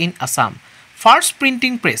established in Assam First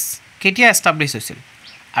printing press ketia established hoisil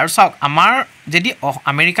আৰু চাওক আমাৰ যদি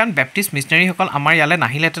American Baptist missionary সকল আমাৰ ইয়ালে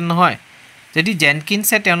নাহিলেতেন নহয় যদি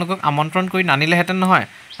জেনকিনছে তেওঁলোকক আমন্ত্ৰণ কৰি নানিলেহেতেন নহয়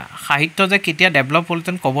সাহিত্য যে কেতিয়া ডেভেলপ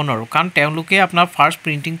হ'লতেন ক'ব নোৱাৰো কাৰণ তেওঁলোকে আপোনাৰ ফাৰ্স্ট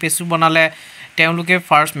প্ৰিন্টিং পেজও বনালে তেওঁলোকে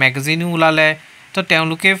ফাৰ্স্ট ম্যাগাজিনো উলালে তো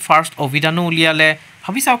তেওঁলোকে ফাৰ্স্ট অভিধানো উলিয়ালে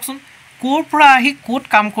ভাবি চাওকচোন কোৰ পৰা আহি কোট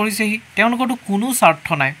কাম কৰিছেহি তেওঁলোকৰটো কোনো স্বাৰ্থ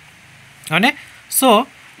নাই হয়নে সো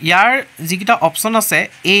ইয়াৰ যিকিটা অপচন আছে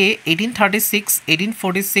এ 1836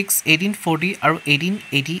 1846 1840 আৰু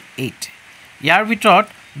 1888 ইয়াৰ ভিতৰত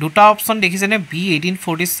দুটা অপচন দেখিছেনে বি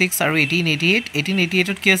 1846 আৰু 1888 1888 ত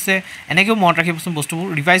কি আছে এনেকৈ মনত ৰাখিবচোন বস্তুবোৰ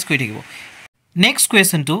ৰিভাইজ কৰি থাকিব next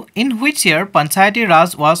question two in which year Panchayati Raj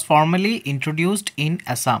was formally ইন্ট্ৰোডিউসড in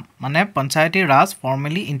Assam মানে পঞ্চায়তী ৰাজ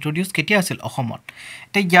ফৰ্মেলি ইন্ট্ৰোডিউস কেতিয়া আছিল অসমত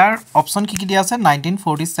তে ইয়াৰ অপচন কি দিয়া আছে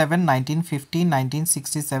 1947 1950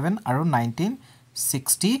 1967 আৰু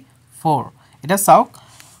 1964 এটা চাওক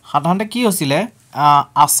সাধাৰণতে কি হৈছিল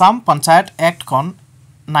আসাম পঞ্চায়ত এক্ট খন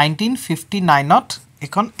 1959 ত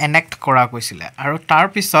এখন এনেক্ট কৰা হৈছিল আৰু তাৰ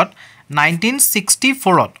পিছত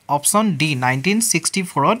 1964 ত অপচন ডি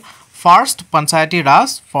 1964 ত first Panchayati Raj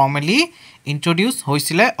formally introduce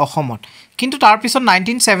হৈছিল অসমত কিন্তু তাৰ পিছত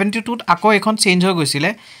 1972 ত আকৌ এখন চেঞ্জ হৈ গৈছিল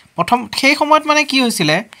প্ৰথম সেই সময়ত মানে কি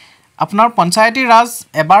হৈছিলে আপোনাৰ পঞ্চায়তী ৰাজ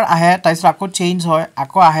এবাৰ আহে তাৰপিছত আকৌ চেঞ্জ হয়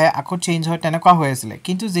আকৌ আহে আকৌ চেঞ্জ হয় তেনেকুৱা হৈ আছিল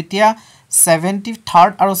কিন্তু যেতিয়া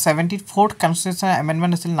 73rd আৰু 74th কনষ্টিটিউচনেল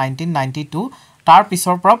এমেন্ডমেন্ট আছিল 1992 তাৰ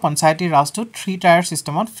পিছৰ পৰা পঞ্চায়তী ৰাজটো 3 টায়াৰ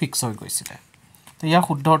সিস্টেমত ফিক্স হৈ গৈছিল তো ইয়াৰ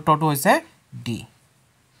শুদ্ধ উত্তৰটো হৈছে D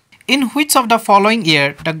In which of the following year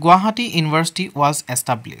the Guwahati University was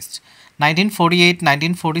established? 1948,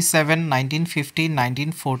 1947, 1950,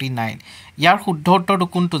 1949. ইয়াৰ শুদ্ধ উত্তৰটো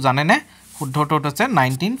কোনটো জানেনে? শুদ্ধ উত্তৰটো আছে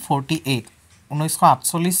 1948.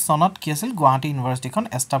 1948 চনত কি আছিল গুৱাহাটী ইউনিভাৰ্চিটিখন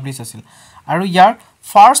এষ্টাব্লিছ আছিল আৰু ইয়াৰ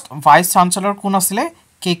ফাৰ্ষ্ট ভাইচ চান্সেলৰ কোন আছিল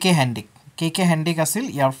কে হেণ্ডিক আছিল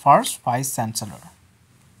year first vice চান্সেলৰ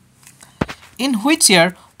In which year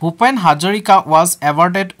Bhupen Hazarika was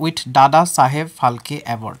awarded with Dada Saheb Phalke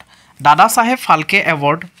Award? Dada Saheb Phalke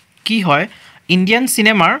Award কি হয় ইন্ডিয়ান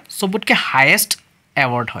সিনেমাৰ সবতকে হাইয়েস্ট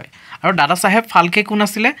এৱাৰ্ড হয় আৰু দাদা সাহেব ফালকে কোন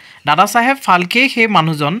আছিল দাদা সাহেব ফালকে হে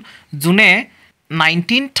মানুহজন জুনে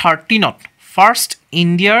 1913 ত ফাৰ্ষ্ট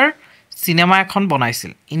ইণ্ডিয়াৰ সিনেমা এখন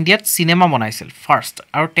বনাইছিল ইণ্ডিয়াত সিনেমা বনাইছিল ফাৰ্ষ্ট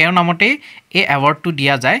আৰু তেওঁৰ নামতে এই এৱাৰ্ডটো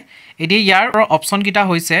দিয়া যায় এদি ইয়াৰ অপচন কিটা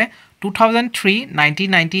হৈছে 2003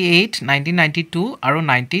 1998 1992 আৰু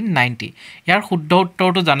 1990 ইয়াৰ শুদ্ধ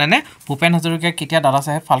উত্তৰটো জানেনে ভূপেন হাজৰিকা কেতিয়া দাদা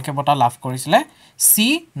সাহেব ফালকে বঁটা লাভ কৰিছিল C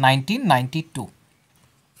 1992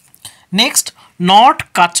 Next North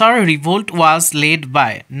Kachar revolt was led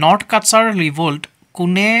by North Kachar revolt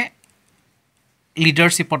কোনে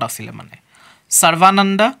লিডাৰশিপত আছিল মানে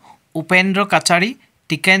সৰ্বানন্দ উপেন্দ্ৰ কাচাৰী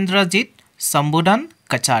টিকেন্দ্ৰজিত সম্বোধন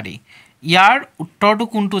কাচাৰী ইয়াৰ উত্তৰটো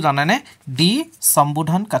কোনটো জানেনে ডি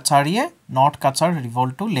সম্বোধন কাচাৰীয়ে নৰ্থ কাচাৰ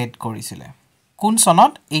ৰিভল্টটো লেড কৰিছিল কোন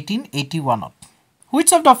সনত 1881 ত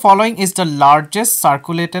Which of the following is the largest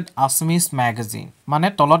circulated Assamese magazine মানে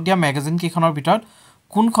তলত দিয়া ম্যাগাজিন কিখনৰ ভিতৰত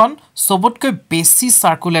কোনখন সবতকৈ বেছি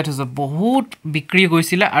সাৰ্কুলেট হৈছে বহুত বিক্ৰী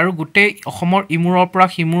গৈছিল আৰু গুটে অসমৰ ইমুৰৰ পৰা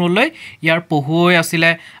হিমুৰলৈ ইয়াৰ পহুই আছিল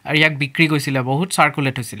আৰু ইয়াক বিক্ৰী গৈছিল বহুত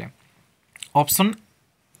সাৰ্কুলেট হৈছিল অপচন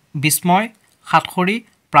বিস্ময় সাতখৰি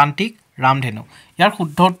প্ৰান্তিক ৰামধেনু ইয়াৰ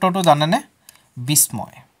শুদ্ধ উত্তৰটো জানেনে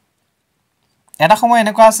বিস্ময় এটা সময়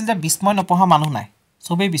এনেকুৱা আছিল যে বিস্ময় নপঢ়া মানুহ নাই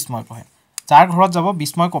সবেই বিস্ময় পঢ়ে যাৰ ঘৰত যাব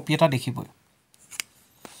বিস্ময় কপি এটা দেখিবই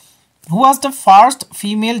Who was the first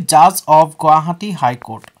female judge of Guwahati High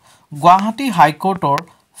Court? Guwahati High Court or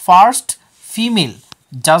first female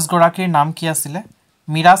judge গৰাকীৰ নাম কি আছিল?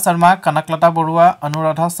 মীৰা শৰ্মা, কনকলতা বৰুৱা,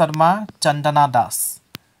 অনুৰাধা শৰ্মা, চন্দনা দাস।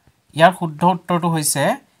 ইয়াৰ শুদ্ধ উত্তৰটো হৈছে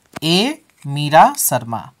এ মীৰা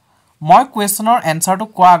শৰ্মা। মই কোৱেশ্যনৰ এনসাৰটো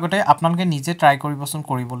কোৱা আগতে আপোনালোকে নিজে ট্ৰাই কৰিবচোন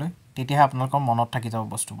কৰিবলৈ তেতিয়াহে আপোনালোকৰ মনত থাকি যাব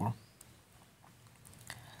বস্তুবোৰ।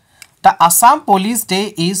 The Assam Police Day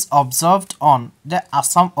is observed on the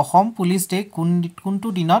Assam Police Day kuntu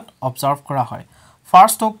dinot observe kora hoy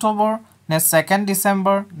 1st October ne 2nd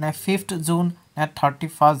December ne 5th June ne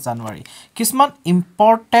 31st January kisman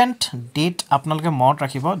important date apnaloke mot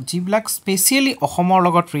rakhibo jiblak specially ohomor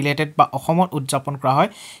logot related ba ohomor udjapon kora hoy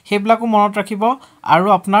heblako monot rakhibo aru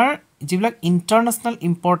apnar jiblak international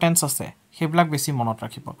importance ase heblak beshi monot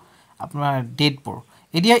rakhibo apnar date bor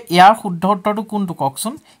edia yar শুদ্ধ উত্তৰটো কোনটো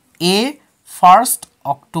ককচোন A 1st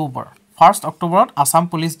October Assam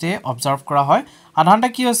Police Day observe kora hoy adhanta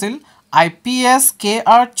ki hosil IPS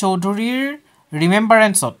KR Chaudhuryr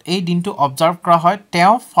remembrance ot ei dintu observe kora hoy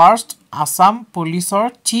teo first Assam Policeor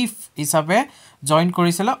chief hisabe join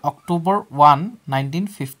korisile October 1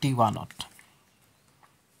 1951 ot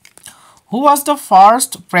Who was the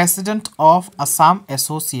first president of Assam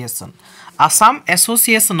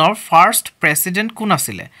Association or first president কোন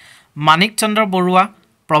আছিল মানিক চন্দ্ৰ বৰুৱা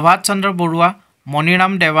প্ৰভাত চন্দ্ৰ বৰুৱা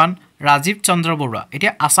মনিৰাম দেৱান ৰাজীৱ চন্দ্ৰ বৰুৱা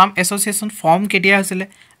এতিয়া Assam association form কেতিয়া হৈছিল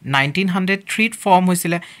 1903 ত form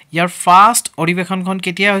হৈছিল year first অধিৱেশনখন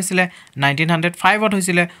কেতিয়া হৈছিল 1905 ত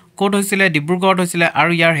হৈছিল code হৈছিল ডিব্ৰুগড়ত হৈছিল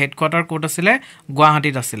আৰু ইয়াৰ হেডকোৱাৰ্টাৰ কোড আছিল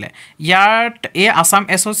গুৱাহাটীত আছিল ইয়াৰ এই আসাম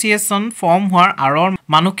এছ'চিয়েশ্যন ফৰ্ম হোৱাৰ আৰৰ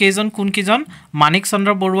মানুহ কেইজন কোন কিজন মানিক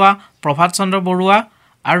চন্দ্ৰ বৰুৱা প্ৰভাত চন্দ্ৰ বৰুৱা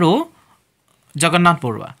আৰু জগন্নাথ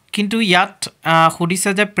বৰুৱা কিন্তু ইয়াত খুদিছে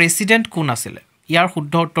যে প্ৰেসিডেন্ট কোন আছিল ইয়াৰ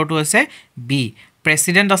শুদ্ধ উত্তৰটো হৈছে বি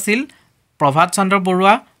প্ৰেসিডেন্ট আছিল প্ৰভাত চন্দ্ৰ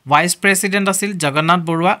বৰুৱা ভাইস প্ৰেসিডেন্ট আছিল জগন্নাথ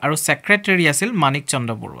বৰুৱা আৰু সেক্ৰেটাৰী আছিল মানিক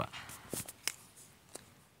চন্দ্ৰ বৰুৱা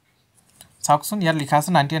সাকচোন ইয়াত লিখা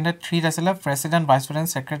আছে 1903 আছিল president vice president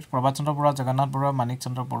secretary Prabhat Chandra Barua Jagannath Barua Manik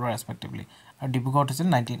চন্দ্ৰ বৰুৱা ৰেসপেক্টিভলি আৰু ডিব্ৰুগড়ত আছিল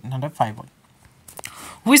 1905 ত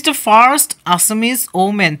Who is the first Assamese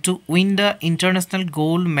woman to win the international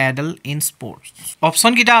gold medal in sports?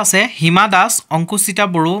 Option kita ase Hima Das, Ankushita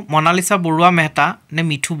Boru, Monalisa Borua Mehta, ne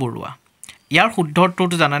Mithu Borua. Yar শুদ্ধ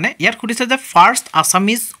উত্তৰটো জানানে ইয়াত খুদিছে যে first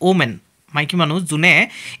Assamese women মাইকি মানুহ জুনে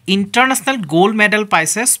ইন্টাৰনেশনাল gold medal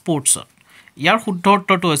পাইছে স্পৰ্টছত ইয়াৰ শুদ্ধ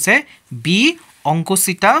উত্তৰটো হৈছে বি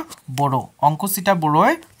অংকুশিতা বড়ো অংকুশিতা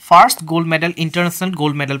বড়োই first gold medal international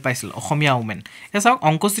gold medal পাইছিল অসমীয়া উমেন এতিয়া চাওক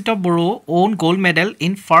অংকুচিতা Bodo one gold medal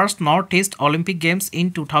in first north east Olympic games in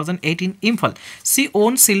 2018 Imphal she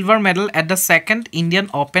won silver medal at the second Indian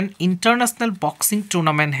Open International Boxing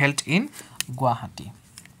Tournament held in Guwahati.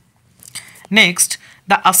 Next,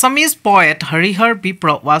 the Assamese poet Harihar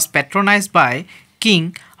Bipro was patronized by King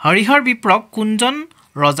Harihar Bipro kunjon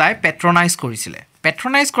rojai patronize korisile.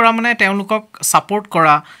 Patronize kora mane teolukok support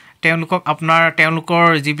kora teolukok apnar teolukor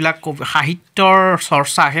jibilak sahityor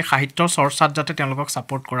sorsa he sahityor sorsat jate teolukok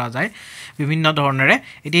support kora jay bibhinno dhornere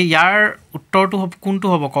eti yar uttor tu kuntu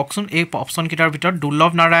hobo koksun ei option kitar bitor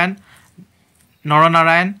Dulabh Narayan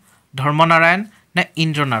Naranarayan Dharmanarayan na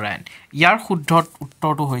Indra Narayan yar shuddho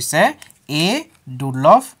uttor tu hoise A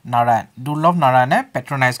Dulabh Narayane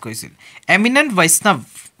patronize koisil eminent Vaishnav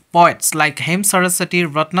poets like Hem Saraswati,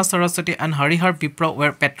 Ratna Saraswati and Harihar Bipro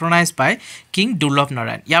were patronized by King Dulabh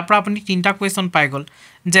Narayan. ইয়াৰ পৰা আপুনি তিনটা question পাই গ'ল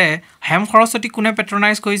যে হেম সৰস্বতী কোনে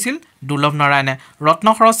পেট্ৰনাইজ কৰিছিল দুৰ্লভ নাৰায়ণে ৰত্ন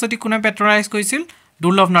সৰস্বতী কোনে পেট্ৰনাইজ কৰিছিল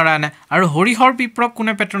দুৰ্লভ নাৰায়ণে আৰু হৰিহৰ বিপ্ৰক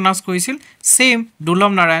কোনে পেট্ৰনাইজ কৰিছিল সেম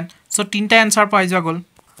দুৰ্লভ নাৰায়ণ সো তিনটা আনসাৰ পাই যোৱা গ'ল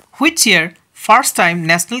which year first time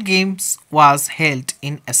national games was held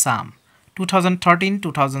in Assam 2013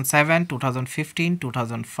 2007 2015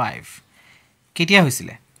 2005 কেতিয়া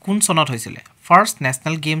হৈছিলে কোন সনত হৈছিলে ফাৰ্স্ট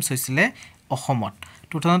ন্যাশনাল গেমছ হৈছিলে অসমত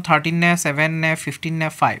 2013 নে 7 নে 15 নে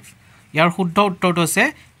 5 ইয়াৰ শুদ্ধ উত্তৰটো হৈছে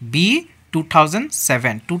বি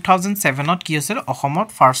 2007 ত কি হৈছিল অসমত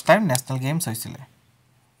ফাৰ্স্ট টাইম ন্যাশনাল গেমছ হৈছিলে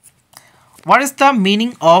What is the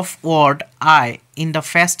meaning of word I in the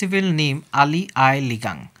festival name Ali I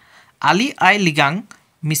Ligang Ali I Ligang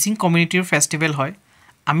missing community festival হয়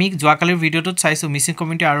আমি যোৱাকালিৰ ভিডিওটোত চাইছো মিছিং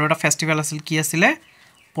কমিউনিটি আৰু এটা ফেষ্টিভেল আছিল কি আছিল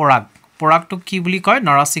পৰাগটো কি বুলি কয়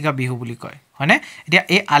নৰাচিগা বিহু বুলি কয় হয়নে এতিয়া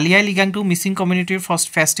এই আলিয়াই লিগাংটো মিছিং কমিউনিটিৰ ফাৰ্স্ট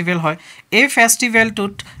ফেষ্টিভেল হয় এই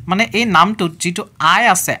ফেষ্টিভেলটোত মানে এই নামটোত যেটো আই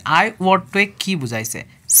আছে আই ওয়াৰ্ডটোৱে কি বুজাইছে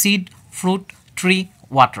সিড ফ্ৰুট ট্ৰি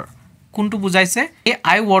ওয়াটাৰ কোনটো বুজাইছে এই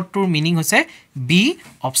আই ওয়াৰ্ডটোৰ মিনিং হৈছে B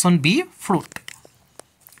option B fruit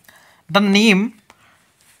the name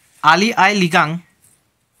Ali I Ligang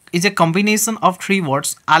is a combination of three words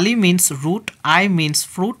Ali means root I means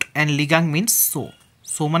fruit and Ligang means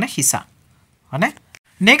so mane hisa hone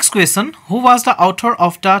next question who was the author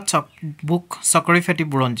of the book Sokorifeti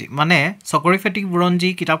Buronji mane Sokorifeti Buronji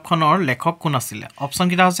kitab khonor lekhok kun asile option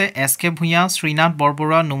kita hoise SK Bhuya Srinath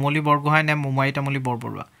Borborua Numoli Borgohai ne Mumai Tamoli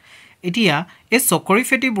Borborua etia e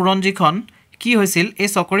Sokorifeti Buronji khon ki hoisil e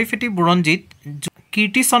Sokorifeti Buronjit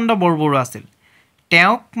Kirti Chanda Borborua asil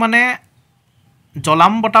teok mane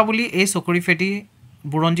জলাম বটা বুলি এই চকৰিফেটি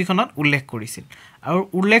বুৰঞ্জীখনত উল্লেখ কৰিছিল আৰু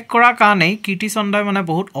উল্লেখ কৰাৰ কাৰণে কীৰ্তিচন্দ্ৰই মানে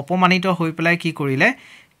বহুত অপমানিত হৈ পেলাই কি কৰিলে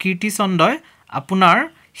কীৰ্তিচন্দ্ৰই আপোনাৰ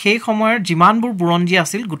সেই সময়ৰ যিমানবোৰ বুৰঞ্জী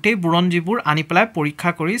আছিল গোটেই বুৰঞ্জীবোৰ আনি পেলাই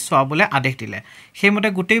পৰীক্ষা কৰি চোৱাবলৈ আদেশ দিলে সেইমতে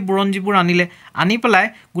গোটেই বুৰঞ্জীবোৰ আনি পেলাই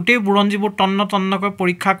গোটেই বুৰঞ্জীবোৰ তন্নকৈ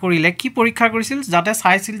পৰীক্ষা কৰিলে কি পৰীক্ষা কৰিছিল যাতে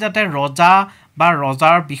চাইছিল যাতে ৰজা বা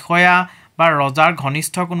ৰজাৰ বিষয়া বা ৰজাৰ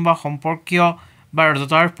ঘনিষ্ঠ কোনোবা সম্পৰ্কীয় বা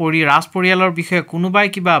ৰজাৰ ৰাজ পৰিয়ালৰ বিষয়ে কোনোবাই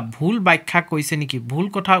কিবা ভুল ব্যাখ্যা কৈছে নেকি ভুল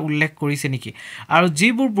কথা উল্লেখ কৰিছে নেকি আৰু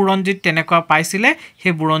যিবোৰ বুৰঞ্জীত তেনেকুৱা পাইছিলে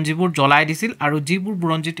সেই বুৰঞ্জীবোৰ জ্বলাই দিছিল আৰু যিবোৰ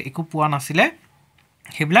বুৰঞ্জীত একো পোৱা নাছিলে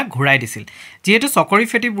হেবলা ঘুৰাই দিছিল যেহেতু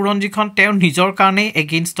চকৰিফেটি বুৰঞ্জীখন তেওঁ নিজৰ কাৰণে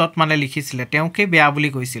এগেইনষ্টত মানে লিখিছিলে তেওঁকে বেয়া বুলি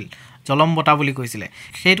কৈছিল জলম বটা বুলি কৈছিলে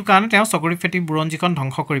সেইটো কাৰণে তেওঁ চকৰিফেটি বুৰঞ্জীখন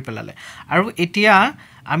ধ্বংস কৰি পেলালে আৰু এতিয়া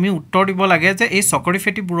আমি উত্তৰ দিব লাগে যে এই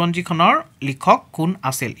চকৰিফেটি বুৰঞ্জীখনৰ লিখক কোন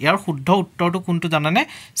আছিল ইয়াৰ শুদ্ধ উত্তৰটো কোনটো জানানে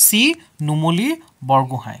সি নুমলি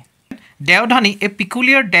বৰগোহাঁই দেওধানী এ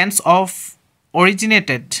পিকুলিয়াৰ ড্যান্স অফ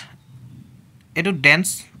অৰিজিনেটেড এটো ড্যান্স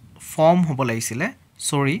ফৰ্ম হ'ব লাগিছিলে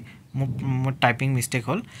সৰি typing mistake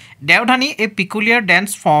hall Deodhani A peculiar dance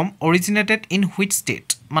form originated in which state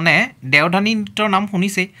মানে দেওধানী নৃত্যৰ নাম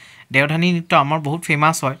শুনিছে দেওধানী নৃত্য আমাৰ বহুত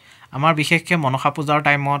ফেমাস হয় আমাৰ বিশেষকৈ মনসা পূজাৰ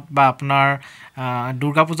টাইমত বা আপোনাৰ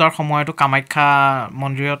দুৰ্গা পূজাৰ সময়তো কামাখ্যা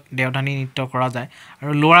মন্দিৰত দেওধানী নৃত্য কৰা যায়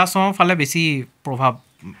আৰু লোৱাৰ আসামৰ ফালে বেছি প্ৰভাৱ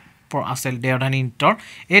আছিল দেওধানী নৃত্যৰ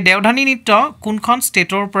এই দেওধানী নৃত্য কোনখন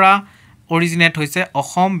ষ্টেটৰ পৰা অৰিজিনেট হৈছে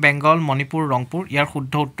অসম বেংগল মণিপুৰ ৰংপুৰ ইয়াৰ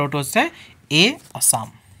শুদ্ধ উত্তৰটো হৈছে এ আসাম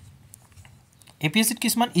APSC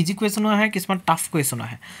কিছুমান ইজি কোৱেশ্যন আহে কিছুমান টাফ কোৱেশ্যন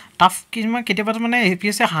আহে টাফ কিছুমান কেতিয়াবা মানে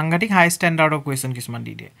APSC সাংঘাতিক হাই ষ্টেণ্ডাৰ্ডৰ কোৱেশ্যন কিছুমান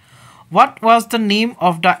দি দিয়ে What was the name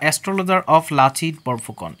of the astrologer of Lachit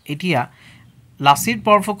Borphukan? এতিয়া Lachit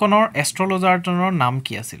Borphukanor astrologerজনৰ নাম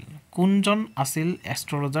কি আছিল? কোনজন আছিল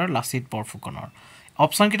astrologer Lachit Borphukanor?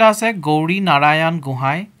 অপচন কিটা আছে গৌৰী নাৰায়ণ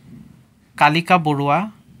গোহাঁই, কালিকা বৰুৱা,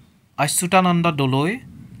 অচ্যুতানন্দ দলৈ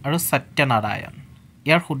আৰু সত্যনাৰায়ণ।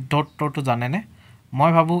 ইয়াৰ শুদ্ধ উত্তৰটো জানেনে?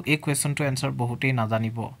 মই ভাবো এই কোৱেশ্যনটো আনসাৰ বহুতেই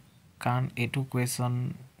নাজানিব কাৰণ এইটো কোৱেশ্যন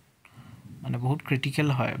মানে বহুত ক্ৰিটিকেল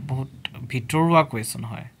হয় বহুত ভিতৰুৱা কোৱেশ্যন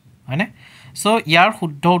হয় হয়নে সো ইয়াৰ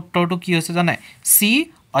শুদ্ধ উত্তৰটো কি হৈছে জানে সি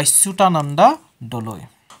Achyutananda Doloi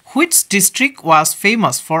Which district was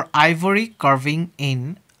famous for ivory carving in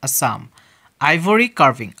Assam? Ivory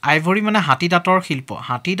carving. Ivory মানে হাতী দাঁতৰ শিল্প।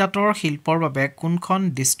 হাতী দাঁতৰ শিল্পৰ বাবে কোনখন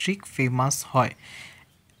ডিস্ট্ৰিক্ট ফেমাস হয়?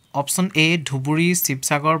 Option A Dhubri,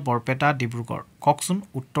 Sivasagar, Barpeta, Dibrugarh. কওকচোন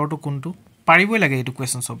উত্তৰটো কোনটো? পাৰিবই লাগে এইটো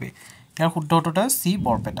কোৱেশ্চন সবে। ইয়াৰ শুদ্ধ উত্তৰটো সি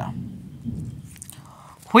Barpeta.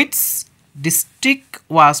 Which district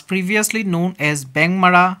was previously known as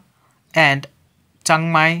Bengmara and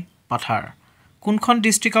Changmai Pathar? কোনখন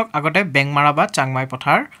ডিস্ট্ৰিক্টক আগতে বেংমাৰা বা চাংমাই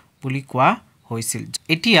পথাৰ বুলি কোৱা হৈছিল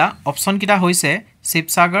এতিয়া অপচন কিটা হৈছে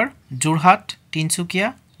শিৱসাগৰ যোৰহাট তিনচুকীয়া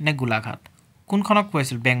নে গোলাঘাট কোনখনক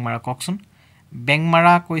কৈছিল বেংমাৰা কওকচোন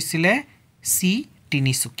বেংমাৰা কৈছিলে সি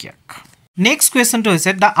তিনিচুকীয়াক নেক্সট কোৱেশ্চনটো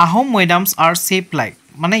হৈছে দা আহোম মৈদামস আৰ শেপ লাইক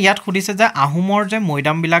মানে ইয়াত খুদিছে যে আহোমৰ যে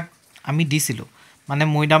মৈদাম বিলাক আমি দিছিলো মানে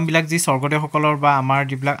মৈদাম বিলাক যি স্বৰ্গদেউসকলৰ বা আমাৰ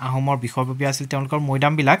যিবিলাক আহোমৰ বিষয়ববীয়া আছিল তেওঁলোকৰ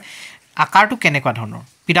মৈদাম বিলাক আকাৰটো কেনেকুৱা ধৰণৰ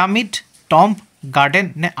পিৰামিড টম্ব গাৰ্ডেন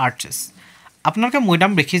নে আৰ্চেছ আপোনালোকে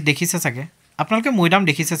মৈদাম দেখিছে চাগে আপোনালোকে মৈদাম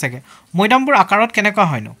দেখিছে চাগে মৈদামবোৰ আকাৰত কেনেকুৱা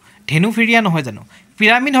হয়নো ধেনুফিৰিয়া নহয় জানো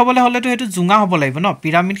পিৰামিড হ'বলৈ হলেতো হেতু জুঙা হ'ব লাগিব ন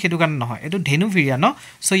পিৰামিড হেতু কাৰণ নহয় এটো ধেনুফিৰিয়া ন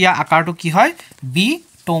সো ইয়া আকাৰটো কি হয় বি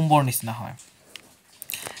টম্বৰ নিচিনা হয়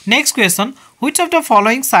next question which of the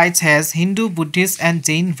following sites has Hindu Buddhist and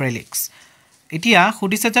Jain relics এতিয়া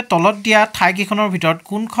খুদিছে যে তলত দিয়া ঠাইকেইখনৰ ভিতৰত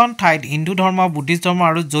কোনখন ঠাইত হিন্দু ধৰ্ম বুদ্ধিষ্ট ধৰ্ম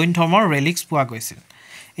আৰু জৈন ধৰ্মৰ ৰেলিক্স পোৱা গৈছিল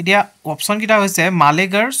এতিয়া অপচন কিটা হৈছে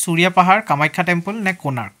মালেগৰ সূৰ্য পাহাৰ কামাখ্যা টেম্পল নে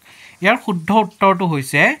কোনাৰ্ক ইয়াৰ শুদ্ধ উত্তৰটো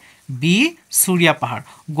হৈছে বি সূৰ্য পাহাৰ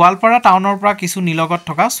গোৱালপাৰা টাউনৰ পৰা কিছু নিলগত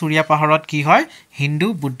থকা সূৰ্য পাহাৰত কি হয় হিন্দু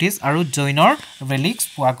বুদ্ধিষ্ট আৰু জৈনৰ ৰেলিক্স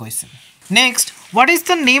পোৱা গৈছিল next what is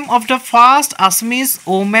the name of the first Assamese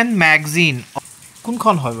women magazine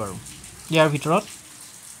কোনখন হয় বাৰু ইয়াৰ ভিতৰত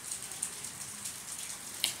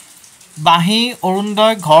বাহি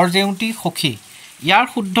অৰুণোদয় ঘৰ জেউতি সখী ইয়াৰ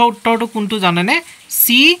শুদ্ধ উত্তৰটো কোনটো জানেনে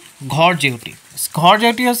সি ঘৰ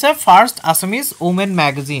জেউতি হৈছে ফাৰ্ষ্ট আসামিজ ওমেন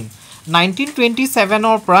ম্যাগাজিন 1927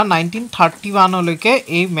 ৰ পৰা 1931 লৈকে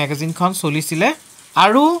এই ম্যাগাজিনখন চলিছিলে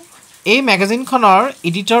আৰু এই ম্যাগাজিনখনৰ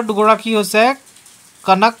এডিটৰ দুগৰাকী হৈছে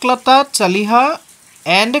কনকলতা চালিহা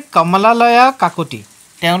এণ্ড কমলালয়া কাকতি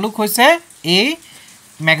তেওঁলোক হৈছে এই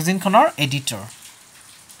ম্যাগাজিনখনৰ editor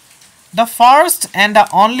The first and the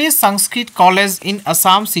only Sanskrit college in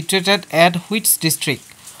Assam situated at which district?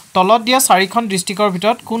 তলত দিয়া চাৰিখন ডিস্ট্ৰিক্টৰ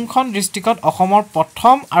ভিতৰত কোনখন ডিস্ট্ৰিক্টত অসমৰ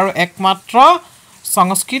প্ৰথম আৰু একমাত্ৰ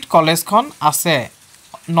সংস্কৃত কলেজখন আছে?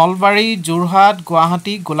 নলবাৰী, যোৰহাট,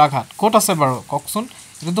 গুৱাহাটী, গোলাঘাট। ক'ত আছে বাৰু? কওকচোন।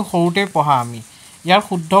 এটো সৰুতে পঢ়া আমি। ইয়াৰ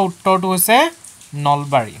শুদ্ধ উত্তৰটো হৈছে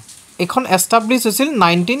নলবাৰী। এখন এষ্টাব্লিছ হৈছিল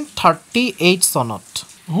 1938 চনত।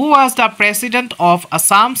 Who was the president of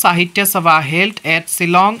Assam Sahitya Sabha held at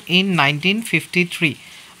Shillong in 1953?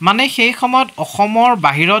 মানে সেই সময়ত অসমৰ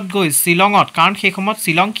বাহিৰত গৈ শিলঙত কাৰণ সেই সময়ত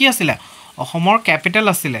শিলং কি আছিল অসমৰ ক্যাপিটেল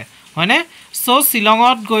আছিল হয়নে সো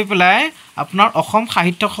শিলঙত গৈ পেলাই আপোনাৰ অসম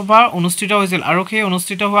সাহিত্য সভাৰ অনুষ্ঠিত হৈছিল আৰু সেই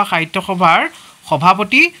অনুষ্ঠিত হোৱা সাহিত্য সভাৰ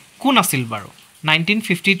সভাপতি কোন আছিল বাৰু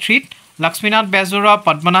 1953 ত লক্ষ্মীনাথ বেজবৰুৱা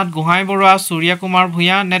পদ্মনাথ গোহাঁই বৰুৱা সূৰ্য কুমাৰ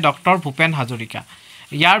ভূঞা নে ডক্টৰ ভূপেন হাজৰিকা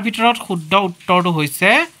ইয়াৰ ভিতৰত শুদ্ধ উত্তৰটো হৈছে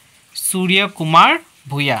সূৰ্য কুমাৰ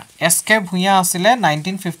ভূঞা এসকে ভূঞা আছিল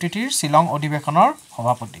 1953 শিলং অধিৱেশনৰ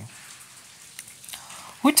সভাপতি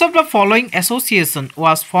Which of the following association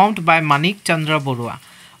was formed by Manik Chandra Borua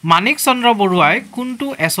Manik Chandra Boruai কোনটো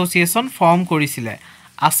এছ'চিয়েশ্যন ফৰ্ম কৰিছিলে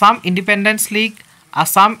Assam independence league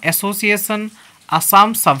Assam association Assam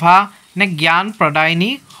সভা নে জ্ঞান প্ৰদায়িনী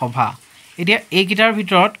সভা এতিয়া এই গিটাৰ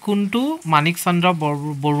ভিতৰত কোনটো মানিক চন্দ্ৰ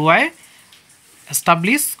বৰুৱাই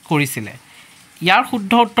এষ্টাব্লিছ কৰিছিলে ইয়াৰ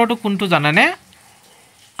শুদ্ধ উত্তৰটো কোনটো জানেনে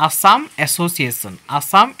আসাম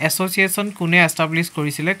এছ'চিয়েশ্যন কোনে এষ্টাব্লিছ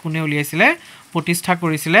কৰিছিলে কোনে উলিয়াইছিলে প্ৰতিষ্ঠা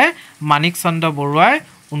কৰিছিলে মানিক চন্দ্ৰ বৰুৱাই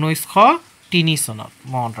 1903 চনত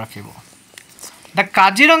মনত ৰাখিব The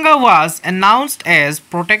Kaziranga was announced as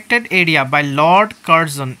protected area by Lord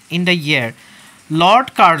Curzon in the year Lord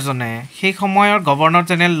Curzone সেই সময়ৰ গভৰ্ণৰ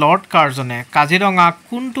জেনেৰেল লৰ্ড কাৰ্জনে কাজিৰঙা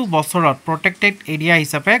কোনটো বছৰত প্ৰটেক্টেড এৰিয়া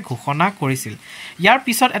হিচাপে ঘোষণা কৰিছিল ইয়াৰ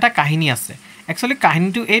পিছত এটা কাহিনী আছে একচুয়ালি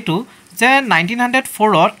কাহিনীটো এটো যে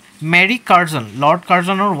 1904 ত মেৰী কাৰ্জন লৰ্ড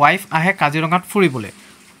কাৰ্জনৰ ওয়াইফ আহে কাজিৰঙাত ফুৰিবলৈ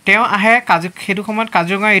তেওঁ আহে হেতু সময়ত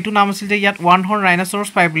কাজিৰঙা এটো নাম আছিল যে ইয়াত ওৱান হৰ্ন ৰাইনোসৰছ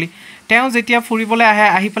পাই বুলি তেওঁ যেতিয়া ফুৰিবলৈ আহে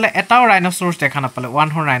আহি পেলাই এটাও ৰাইনোসৰছ দেখা নাপালে ওৱান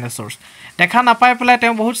হৰ্ন ৰাইনোসৰছ দেখা নাপাই পেলাই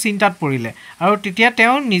তেওঁ বহুত চিন্তাত পৰিলে আৰু তেতিয়া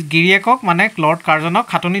তেওঁ গিৰিয়েকক মানে লৰ্ড কাৰ্জনক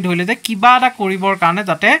খাটনি ধৰিলে যে কিবা এটা কৰিবৰ কাৰণে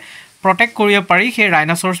যাতে প্ৰটেক্ট কৰিব পাৰি সেই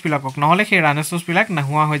ৰাইনোসৰছ বিলাকক নহলে সেই ৰাইনোসৰছ বিলাক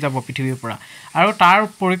নহোৱা হৈ যাব পৃথিৱীৰ পৰা আৰু তাৰ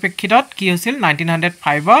পৰিপ্ৰেক্ষিতত কি হৈছিল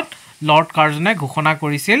 1905 ত লৰ্ড কাৰ্জনে ঘোষণা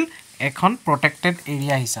কৰিছিল এখন প্ৰটেক্টেড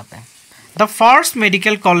এৰিয়া হিচাপে The first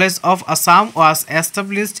medical college of Assam was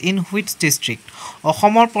established in which district?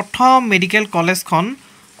 অসমৰ প্ৰথম মেডিকেল কলেজখন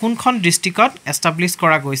কোনখন ডিস্ট্ৰিক্টত এষ্টাব্লিছ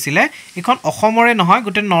কৰা গৈছিলে এখন অসমৰে নহয়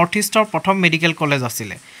গোটে নৰ্থ ইষ্টৰ প্ৰথম মেডিকেল কলেজ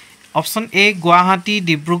আছিল অপচন এ গুৱাহাটী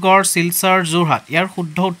ডিব্ৰুগড় শিলচৰ যোৰহাট ইয়াৰ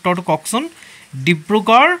শুদ্ধ উত্তৰটো ককচোন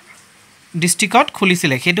ডিব্ৰুগড় ডিস্ট্ৰিক্টত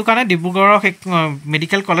খুলিছিলে হেতু কাৰণে ডিব্ৰুগড়ৰ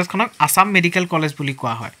মেডিকেল কলেজখনক আসাম মেডিকেল কলেজ বুলি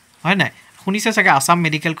কোৱা হয় হয় নাই শুনিছে চাগে আসাম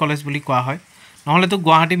মেডিকেল কলেজ বুলি কোৱা হয় নহলে তো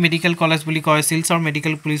গুৱাহাটী মেডিকেল কলেজ বুলি কয় শিলচৰ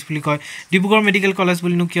মেডিকেল পুলিশ বুলি কয় ডিব্ৰুগড় মেডিকেল কলেজ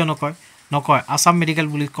বুলি কিয় নকয় নকয় আসাম মেডিকেল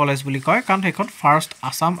কলেজ বুলি কয় কাৰণ হেখন ফাৰ্স্ট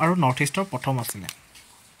আসাম আৰু নৰ্থ ইষ্টৰ প্ৰথম আছিল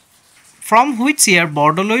From which year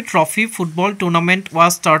Bordoloi Trophy football tournament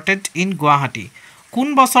was started in Guwahati? কোন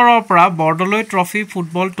বছৰৰ পৰা Bordoloi Trophy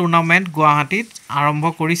football tournament গুৱাহাটীত আৰম্ভ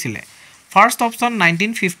কৰিছিলে? First option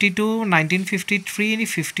 1952, 1953,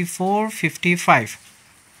 54, 55.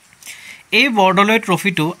 এই Bordoloi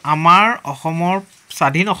Trophy টো আমাৰ অসমৰ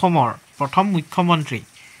স্বাধীন অসমৰ প্ৰথম মুখ্যমন্ত্ৰী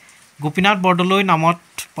গোপীনাথ বৰদলৈ নামত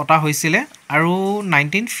পতা হৈছিলে আৰু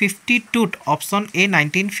 1952 ত অপচন এ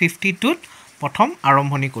 1952 ত প্ৰথম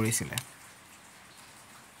আৰম্ভণি কৰিছিলে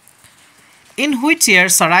In which year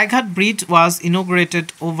Saraighat Bridge was inaugurated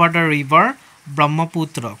over the river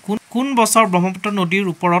Brahmaputra? কোন বছৰ ব্ৰহ্মপুত্ৰ নদীৰ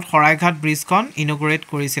ওপৰত সৰাইঘাট ব্ৰিজখন ইনঅগ্ৰেট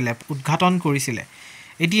কৰিছিলে উদ্ঘাটন কৰিছিলে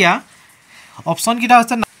এতিয়া অপচন কিটা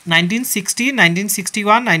আছে 1960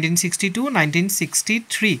 1961 1962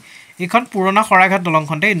 1963 এখন পুৰণা সৰাইঘাট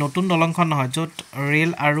দলংখন দেই নতুন দলংখন নহয় যত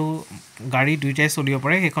ৰেল আৰু গাড়ী দুইটাই চলিব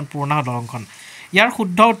পাৰে এখন পুৰণা দলংখন ইয়াৰ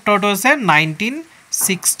শুদ্ধ উত্তৰটো আছে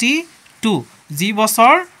 1962 যি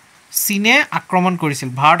বছৰ চীনে আক্ৰমণ কৰিছিল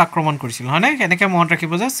ভাৰত আক্ৰমণ কৰিছিল হয়নে এনেকৈ মনত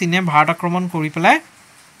ৰাখিব যে চীনে ভাৰত আক্ৰমণ কৰি পেলাই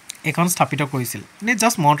এখন স্থাপিত কৰিছিল নে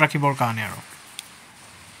জাস্ট মনত ৰাখিবৰ কাৰণে আৰু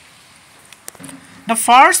The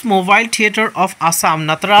first mobile theater of Assam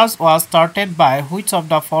Nataraj was started by which of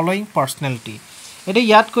the following personality এটা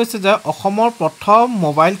ইয়াত কৈছে যে অসমৰ প্ৰথম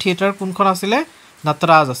মোবাইল থিয়েটাৰ কোনখন আছিল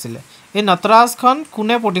নটৰাজ আছিল এই নটৰাজখন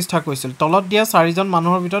কোনে প্ৰতিষ্ঠা কৰিছিল তলত দিয়া চাৰিজন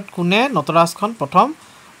মানুহৰ ভিতৰত কোনে নটৰাজখন প্ৰথম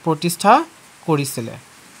প্ৰতিষ্ঠা কৰিছিল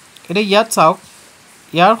এটা ইয়াত চাওক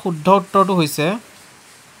ইয়াৰ শুদ্ধ উত্তৰটো হৈছে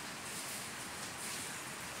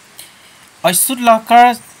অচ্যুত লহকৰ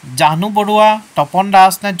জাহ্নু বৰুৱা তপন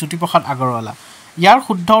দাস নে জ্যোতিপ্ৰসাদ আগৰৱালা ইয়াৰ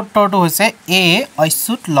শুদ্ধ উত্তৰটো হৈছে এ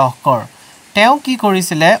অচ্যুত লহকৰ তেওঁ কি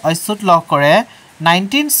কৰিছিল অচ্যুত লহকৰে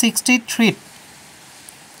 1963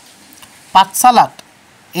 পাঠশালাত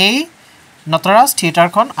এই নটৰাজ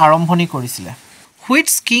থিয়েটাৰখন আৰম্ভণি কৰিছিল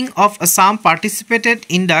Which king of Assam participated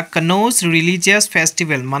in the Kannauj religious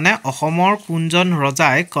festival মানে অসমৰ কোনজন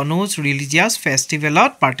ৰজাই Kannauj religious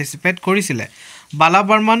festivalত participate কৰিছিল বালা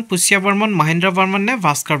বৰ্মন পুষ্য বৰ্মন মহেন্দ্ৰ বৰ্মন নে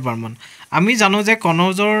ভাস্কৰ বৰ্মন আমি জানো যে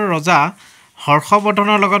Kannaujৰ ৰজা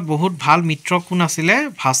হৰ্ষবৰ্ধনৰ লগত বহুত ভাল মিত্ৰ কোন আছিল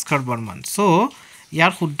ভাস্কৰ বৰ্মন সো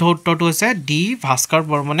ইয়াৰ শুদ্ধ উত্তৰটো হৈছে ডি ভাস্কৰ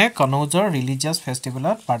বৰ্মনে Kannaujৰ religious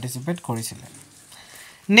festivalত participate কৰিছিল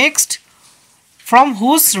Next From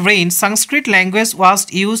whose reign Sanskrit language was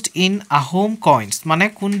used in Ahom coins মানে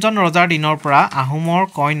কোনজন ৰজাৰ দিনৰ পৰা আহোমৰ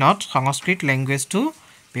কইনত সংস্কৃত ল্যাঙ্গুৱেজটো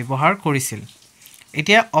ব্যৱহাৰ কৰিছিল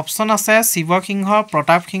এতিয়া অপচন আছে শিৱসিংহ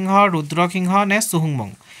প্ৰতাপ সিংহ ৰুদ্ৰ সিংহ নে সুহুংমং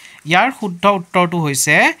ইয়াৰ শুদ্ধ উত্তৰটো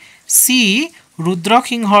হৈছে সি ৰুদ্ৰ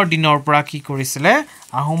সিংহৰ দিনৰ পৰা কি কৰিছিল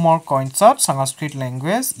আহোমৰ কইনছত সংস্কৃত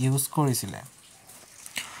ল্যাঙ্গুৱেজ ইউজ কৰিছিল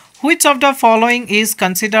Which of the following is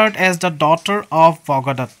considered as the daughter of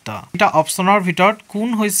Bhagadatta? এটা অপচনৰ ভিতৰত কোন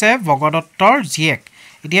হৈছে ভগদত্তৰ জীয়েক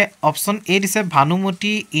এতিয়া অপচন এ দিছে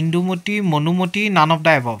Bhanumati Indumati মনুমতি none of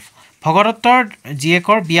the above ভগদত্তৰ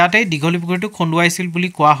জীয়েকৰ বিয়াতে দীঘলীপুখুৰীটো খন্দুৱাইছিল বুলি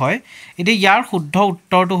কোৱা হয় এতিয়া ইয়াৰ শুদ্ধ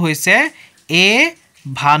উত্তৰটো হৈছে এ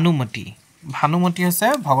ভানুমতি ভানুমতি হৈছে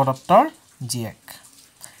ভগদত্তৰ জীয়েক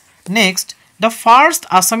Next the first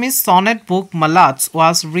Assamese sonnet book Malats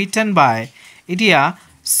was written by এতিয়া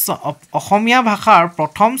অসমীয়া ভাষাৰ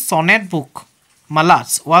প্ৰথম সনেট বুক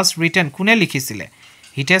মালাটস was written কোনে লিখিছিলে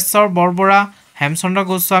হিতেশ্বৰ বৰবৰা হেমচন্দ্ৰ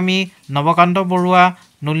গোস্বামী নৱকান্ত বৰুৱা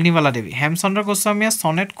নুলনিবালা দেৱী হেমচন্দ্ৰ গোস্বামীয়ে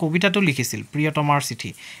সনেট কবিতাটো লিখিছিল প্ৰিয়তমাৰ চিঠি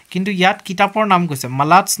কিন্তু ইয়াত কিতাপৰ নাম কৈছে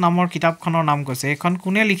মালাটস নামৰ কিতাপখনৰ নাম কৈছে এখন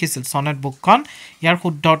কোনে লিখিছিল সনেট বুকখন ইয়াৰ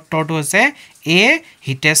শুদ্ধ উত্তৰটো হৈছে এ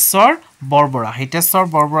হিতেশ্বৰ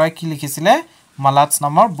বৰবৰাই কি লিখিছিলে মালাটস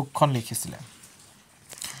নামৰ বুকখন লিখিছিলে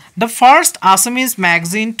The first Assamese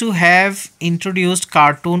magazine to have introduced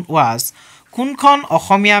cartoon was কোনখন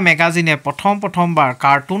অসমীয়া ম্যাগাজিনে প্ৰথমবাৰ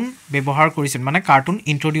কাৰ্টুন ব্যৱহাৰ কৰিছিল মানে কাৰ্টুন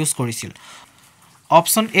ইন্ট্ৰোডিউস কৰিছিল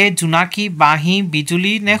অপচন এ জুনাকি বাহি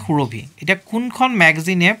বিজুলি নে সুৰভি এটা কোনখন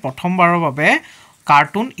ম্যাগাজিনে প্ৰথমবাৰৰ বাবে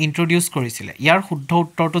কাৰ্টুন ইন্ট্ৰোডিউস কৰিছিল ইয়াৰ শুদ্ধ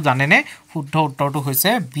উত্তৰটো জানেনে শুদ্ধ উত্তৰটো হৈছে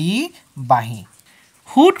বি বাহি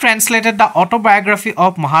Who translated the autobiography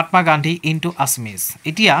of Mahatma Gandhi into Assamese?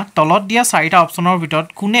 এতিয়া তলত দিয়া চাৰিটা অপচনৰ ভিতৰত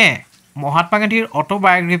কোনে মহাত্মা গান্ধীৰ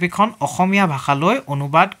অটোবায়োগ্ৰাফিখন অসমীয়া ভাষালৈ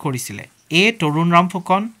অনুবাদ কৰিছিলে এ তৰুণৰাম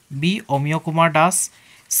ফুকন বি অমিয় কুমাৰ দাস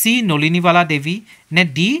সি নলিনীবালা দেৱী নে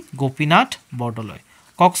ডি গোপীনাথ বৰদলৈ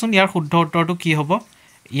কওকচোন ইয়াৰ শুদ্ধ উত্তৰটো কি হ'ব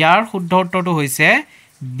ইয়াৰ শুদ্ধ উত্তৰটো হৈছে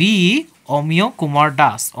বি অমিয় কুমাৰ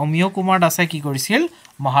দাস অমিয় কুমাৰ দাসে কি কৰিছিল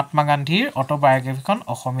মহাত্মা গান্ধীৰ অটোবায়োগ্ৰাফিখন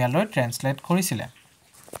অসমীয়ালৈ ট্ৰান্সলেট কৰিছিলে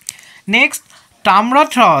next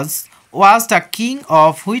Tamradhwaj was the king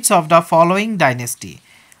of which of the following dynasty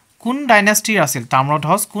কোন ডাইনেষ্টিৰ আছিল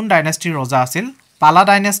তাম্ৰধ্বজ কোন ডাইনেষ্টিৰ ৰজা আছিল পালা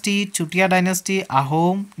ডাইনেষ্টি চুটিয়া ডাইনেষ্টি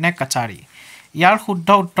আহোম নে কাছাৰী ইয়াৰ শুদ্ধ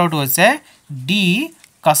উত্তৰটো হৈছে ডি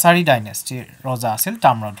কাছাৰী ডাইনেষ্টিৰ ৰজা আছিল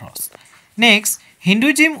Tamradhwaj next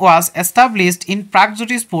Hinduism was established in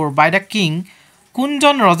Pragjyotishpur by the king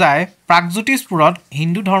কোনজন ৰজাই প্ৰাগজ্যোতিষপুৰত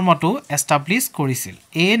হিন্দু ধৰ্মটো এষ্টাব্লিছ কৰিছিল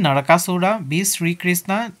এ নৰকাসুৰা B Shrikrishna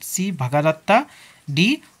C Bhagadatta D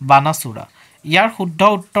বানাসুৰা ইয়াৰ শুদ্ধ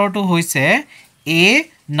উত্তৰটো হৈছে এ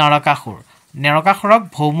নৰকাসুৰ নৰকাসুৰক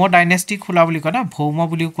ভৌম ডাইনেষ্টি খোলা বুলি কয় না ভৌম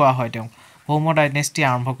বুলিও কোৱা হয় তেওঁ ভৌম ডাইনেষ্টি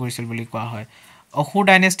আৰম্ভ কৰিছিল বুলি কোৱা হয় অসুৰ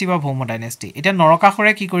ডাইনেষ্টি বা ভৌম ডাইনেষ্টি এটা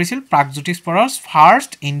নৰকাসুৰে কি কৰিছিল প্ৰাগজ্যোতিষপুৰৰ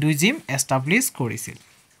ফাৰ্ষ্ট হিন্দুইজম এষ্টাব্লিছ কৰিছিল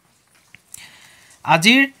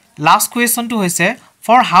আজিৰ লাষ্ট কুৱেশ্যনটো হৈছে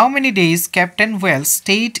for how many days captain Wales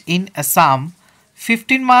ষ্টেইড in Assam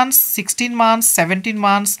 15 months 16 months 17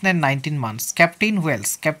 months নে 19 months কেপ্টেইন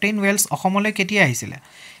ৱেলছ অসমলৈ কেতিয়া আহিছিল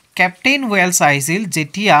কেপ্টেইন ৱেলছ আহিছিল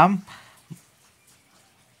যেতিয়া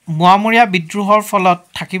মোৱামৰীয়া বিদ্ৰোহৰ ফলত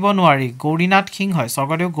থাকিব নোৱাৰি গৌৰীনাথ সিংহই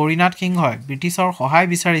স্বৰ্গদেউ গৌৰীনাথ সিংহই ব্ৰিটিছৰ সহায়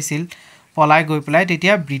বিচাৰিছিল পলাই গৈ পেলাই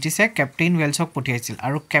তেতিয়া ব্ৰিটিছে কেপ্টেইন ৱেলছক পঠিয়াইছিল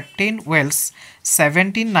আৰু কেপ্টেইন ৱেলছ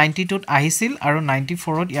 1792 ত আহিছিল আৰু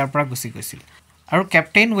 94 ত ইয়াৰ পৰা গুচি গৈছিল আৰু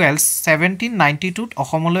কেপ্টেইন ৱেলছ 1792 ত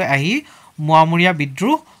অসমলৈ আহি মোৱামৰীয়া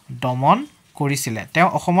বিদ্ৰোহ দমন কৰিছিলে তেওঁ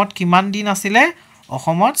অসমত কিমান দিন আছিলে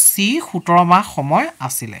অসমত 17 মাহ সময়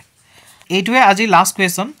আছিলে এইটোৱে আজি লাষ্ট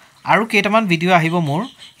কুৱেশ্যন আৰু কেইটামান ভিডিও আহিব মোৰ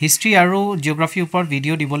হিষ্ট্ৰী আৰু জিওগ্ৰাফি ওপৰত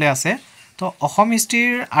ভিডিও দিবলৈ আছে তো অসম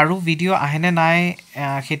হিষ্ট্ৰীৰ আৰু ভিডিও আহেনে নাই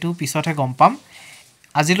সেইটো পিছতহে গম পাম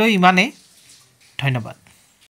আজিলৈ ইমানেই ধন্যবাদ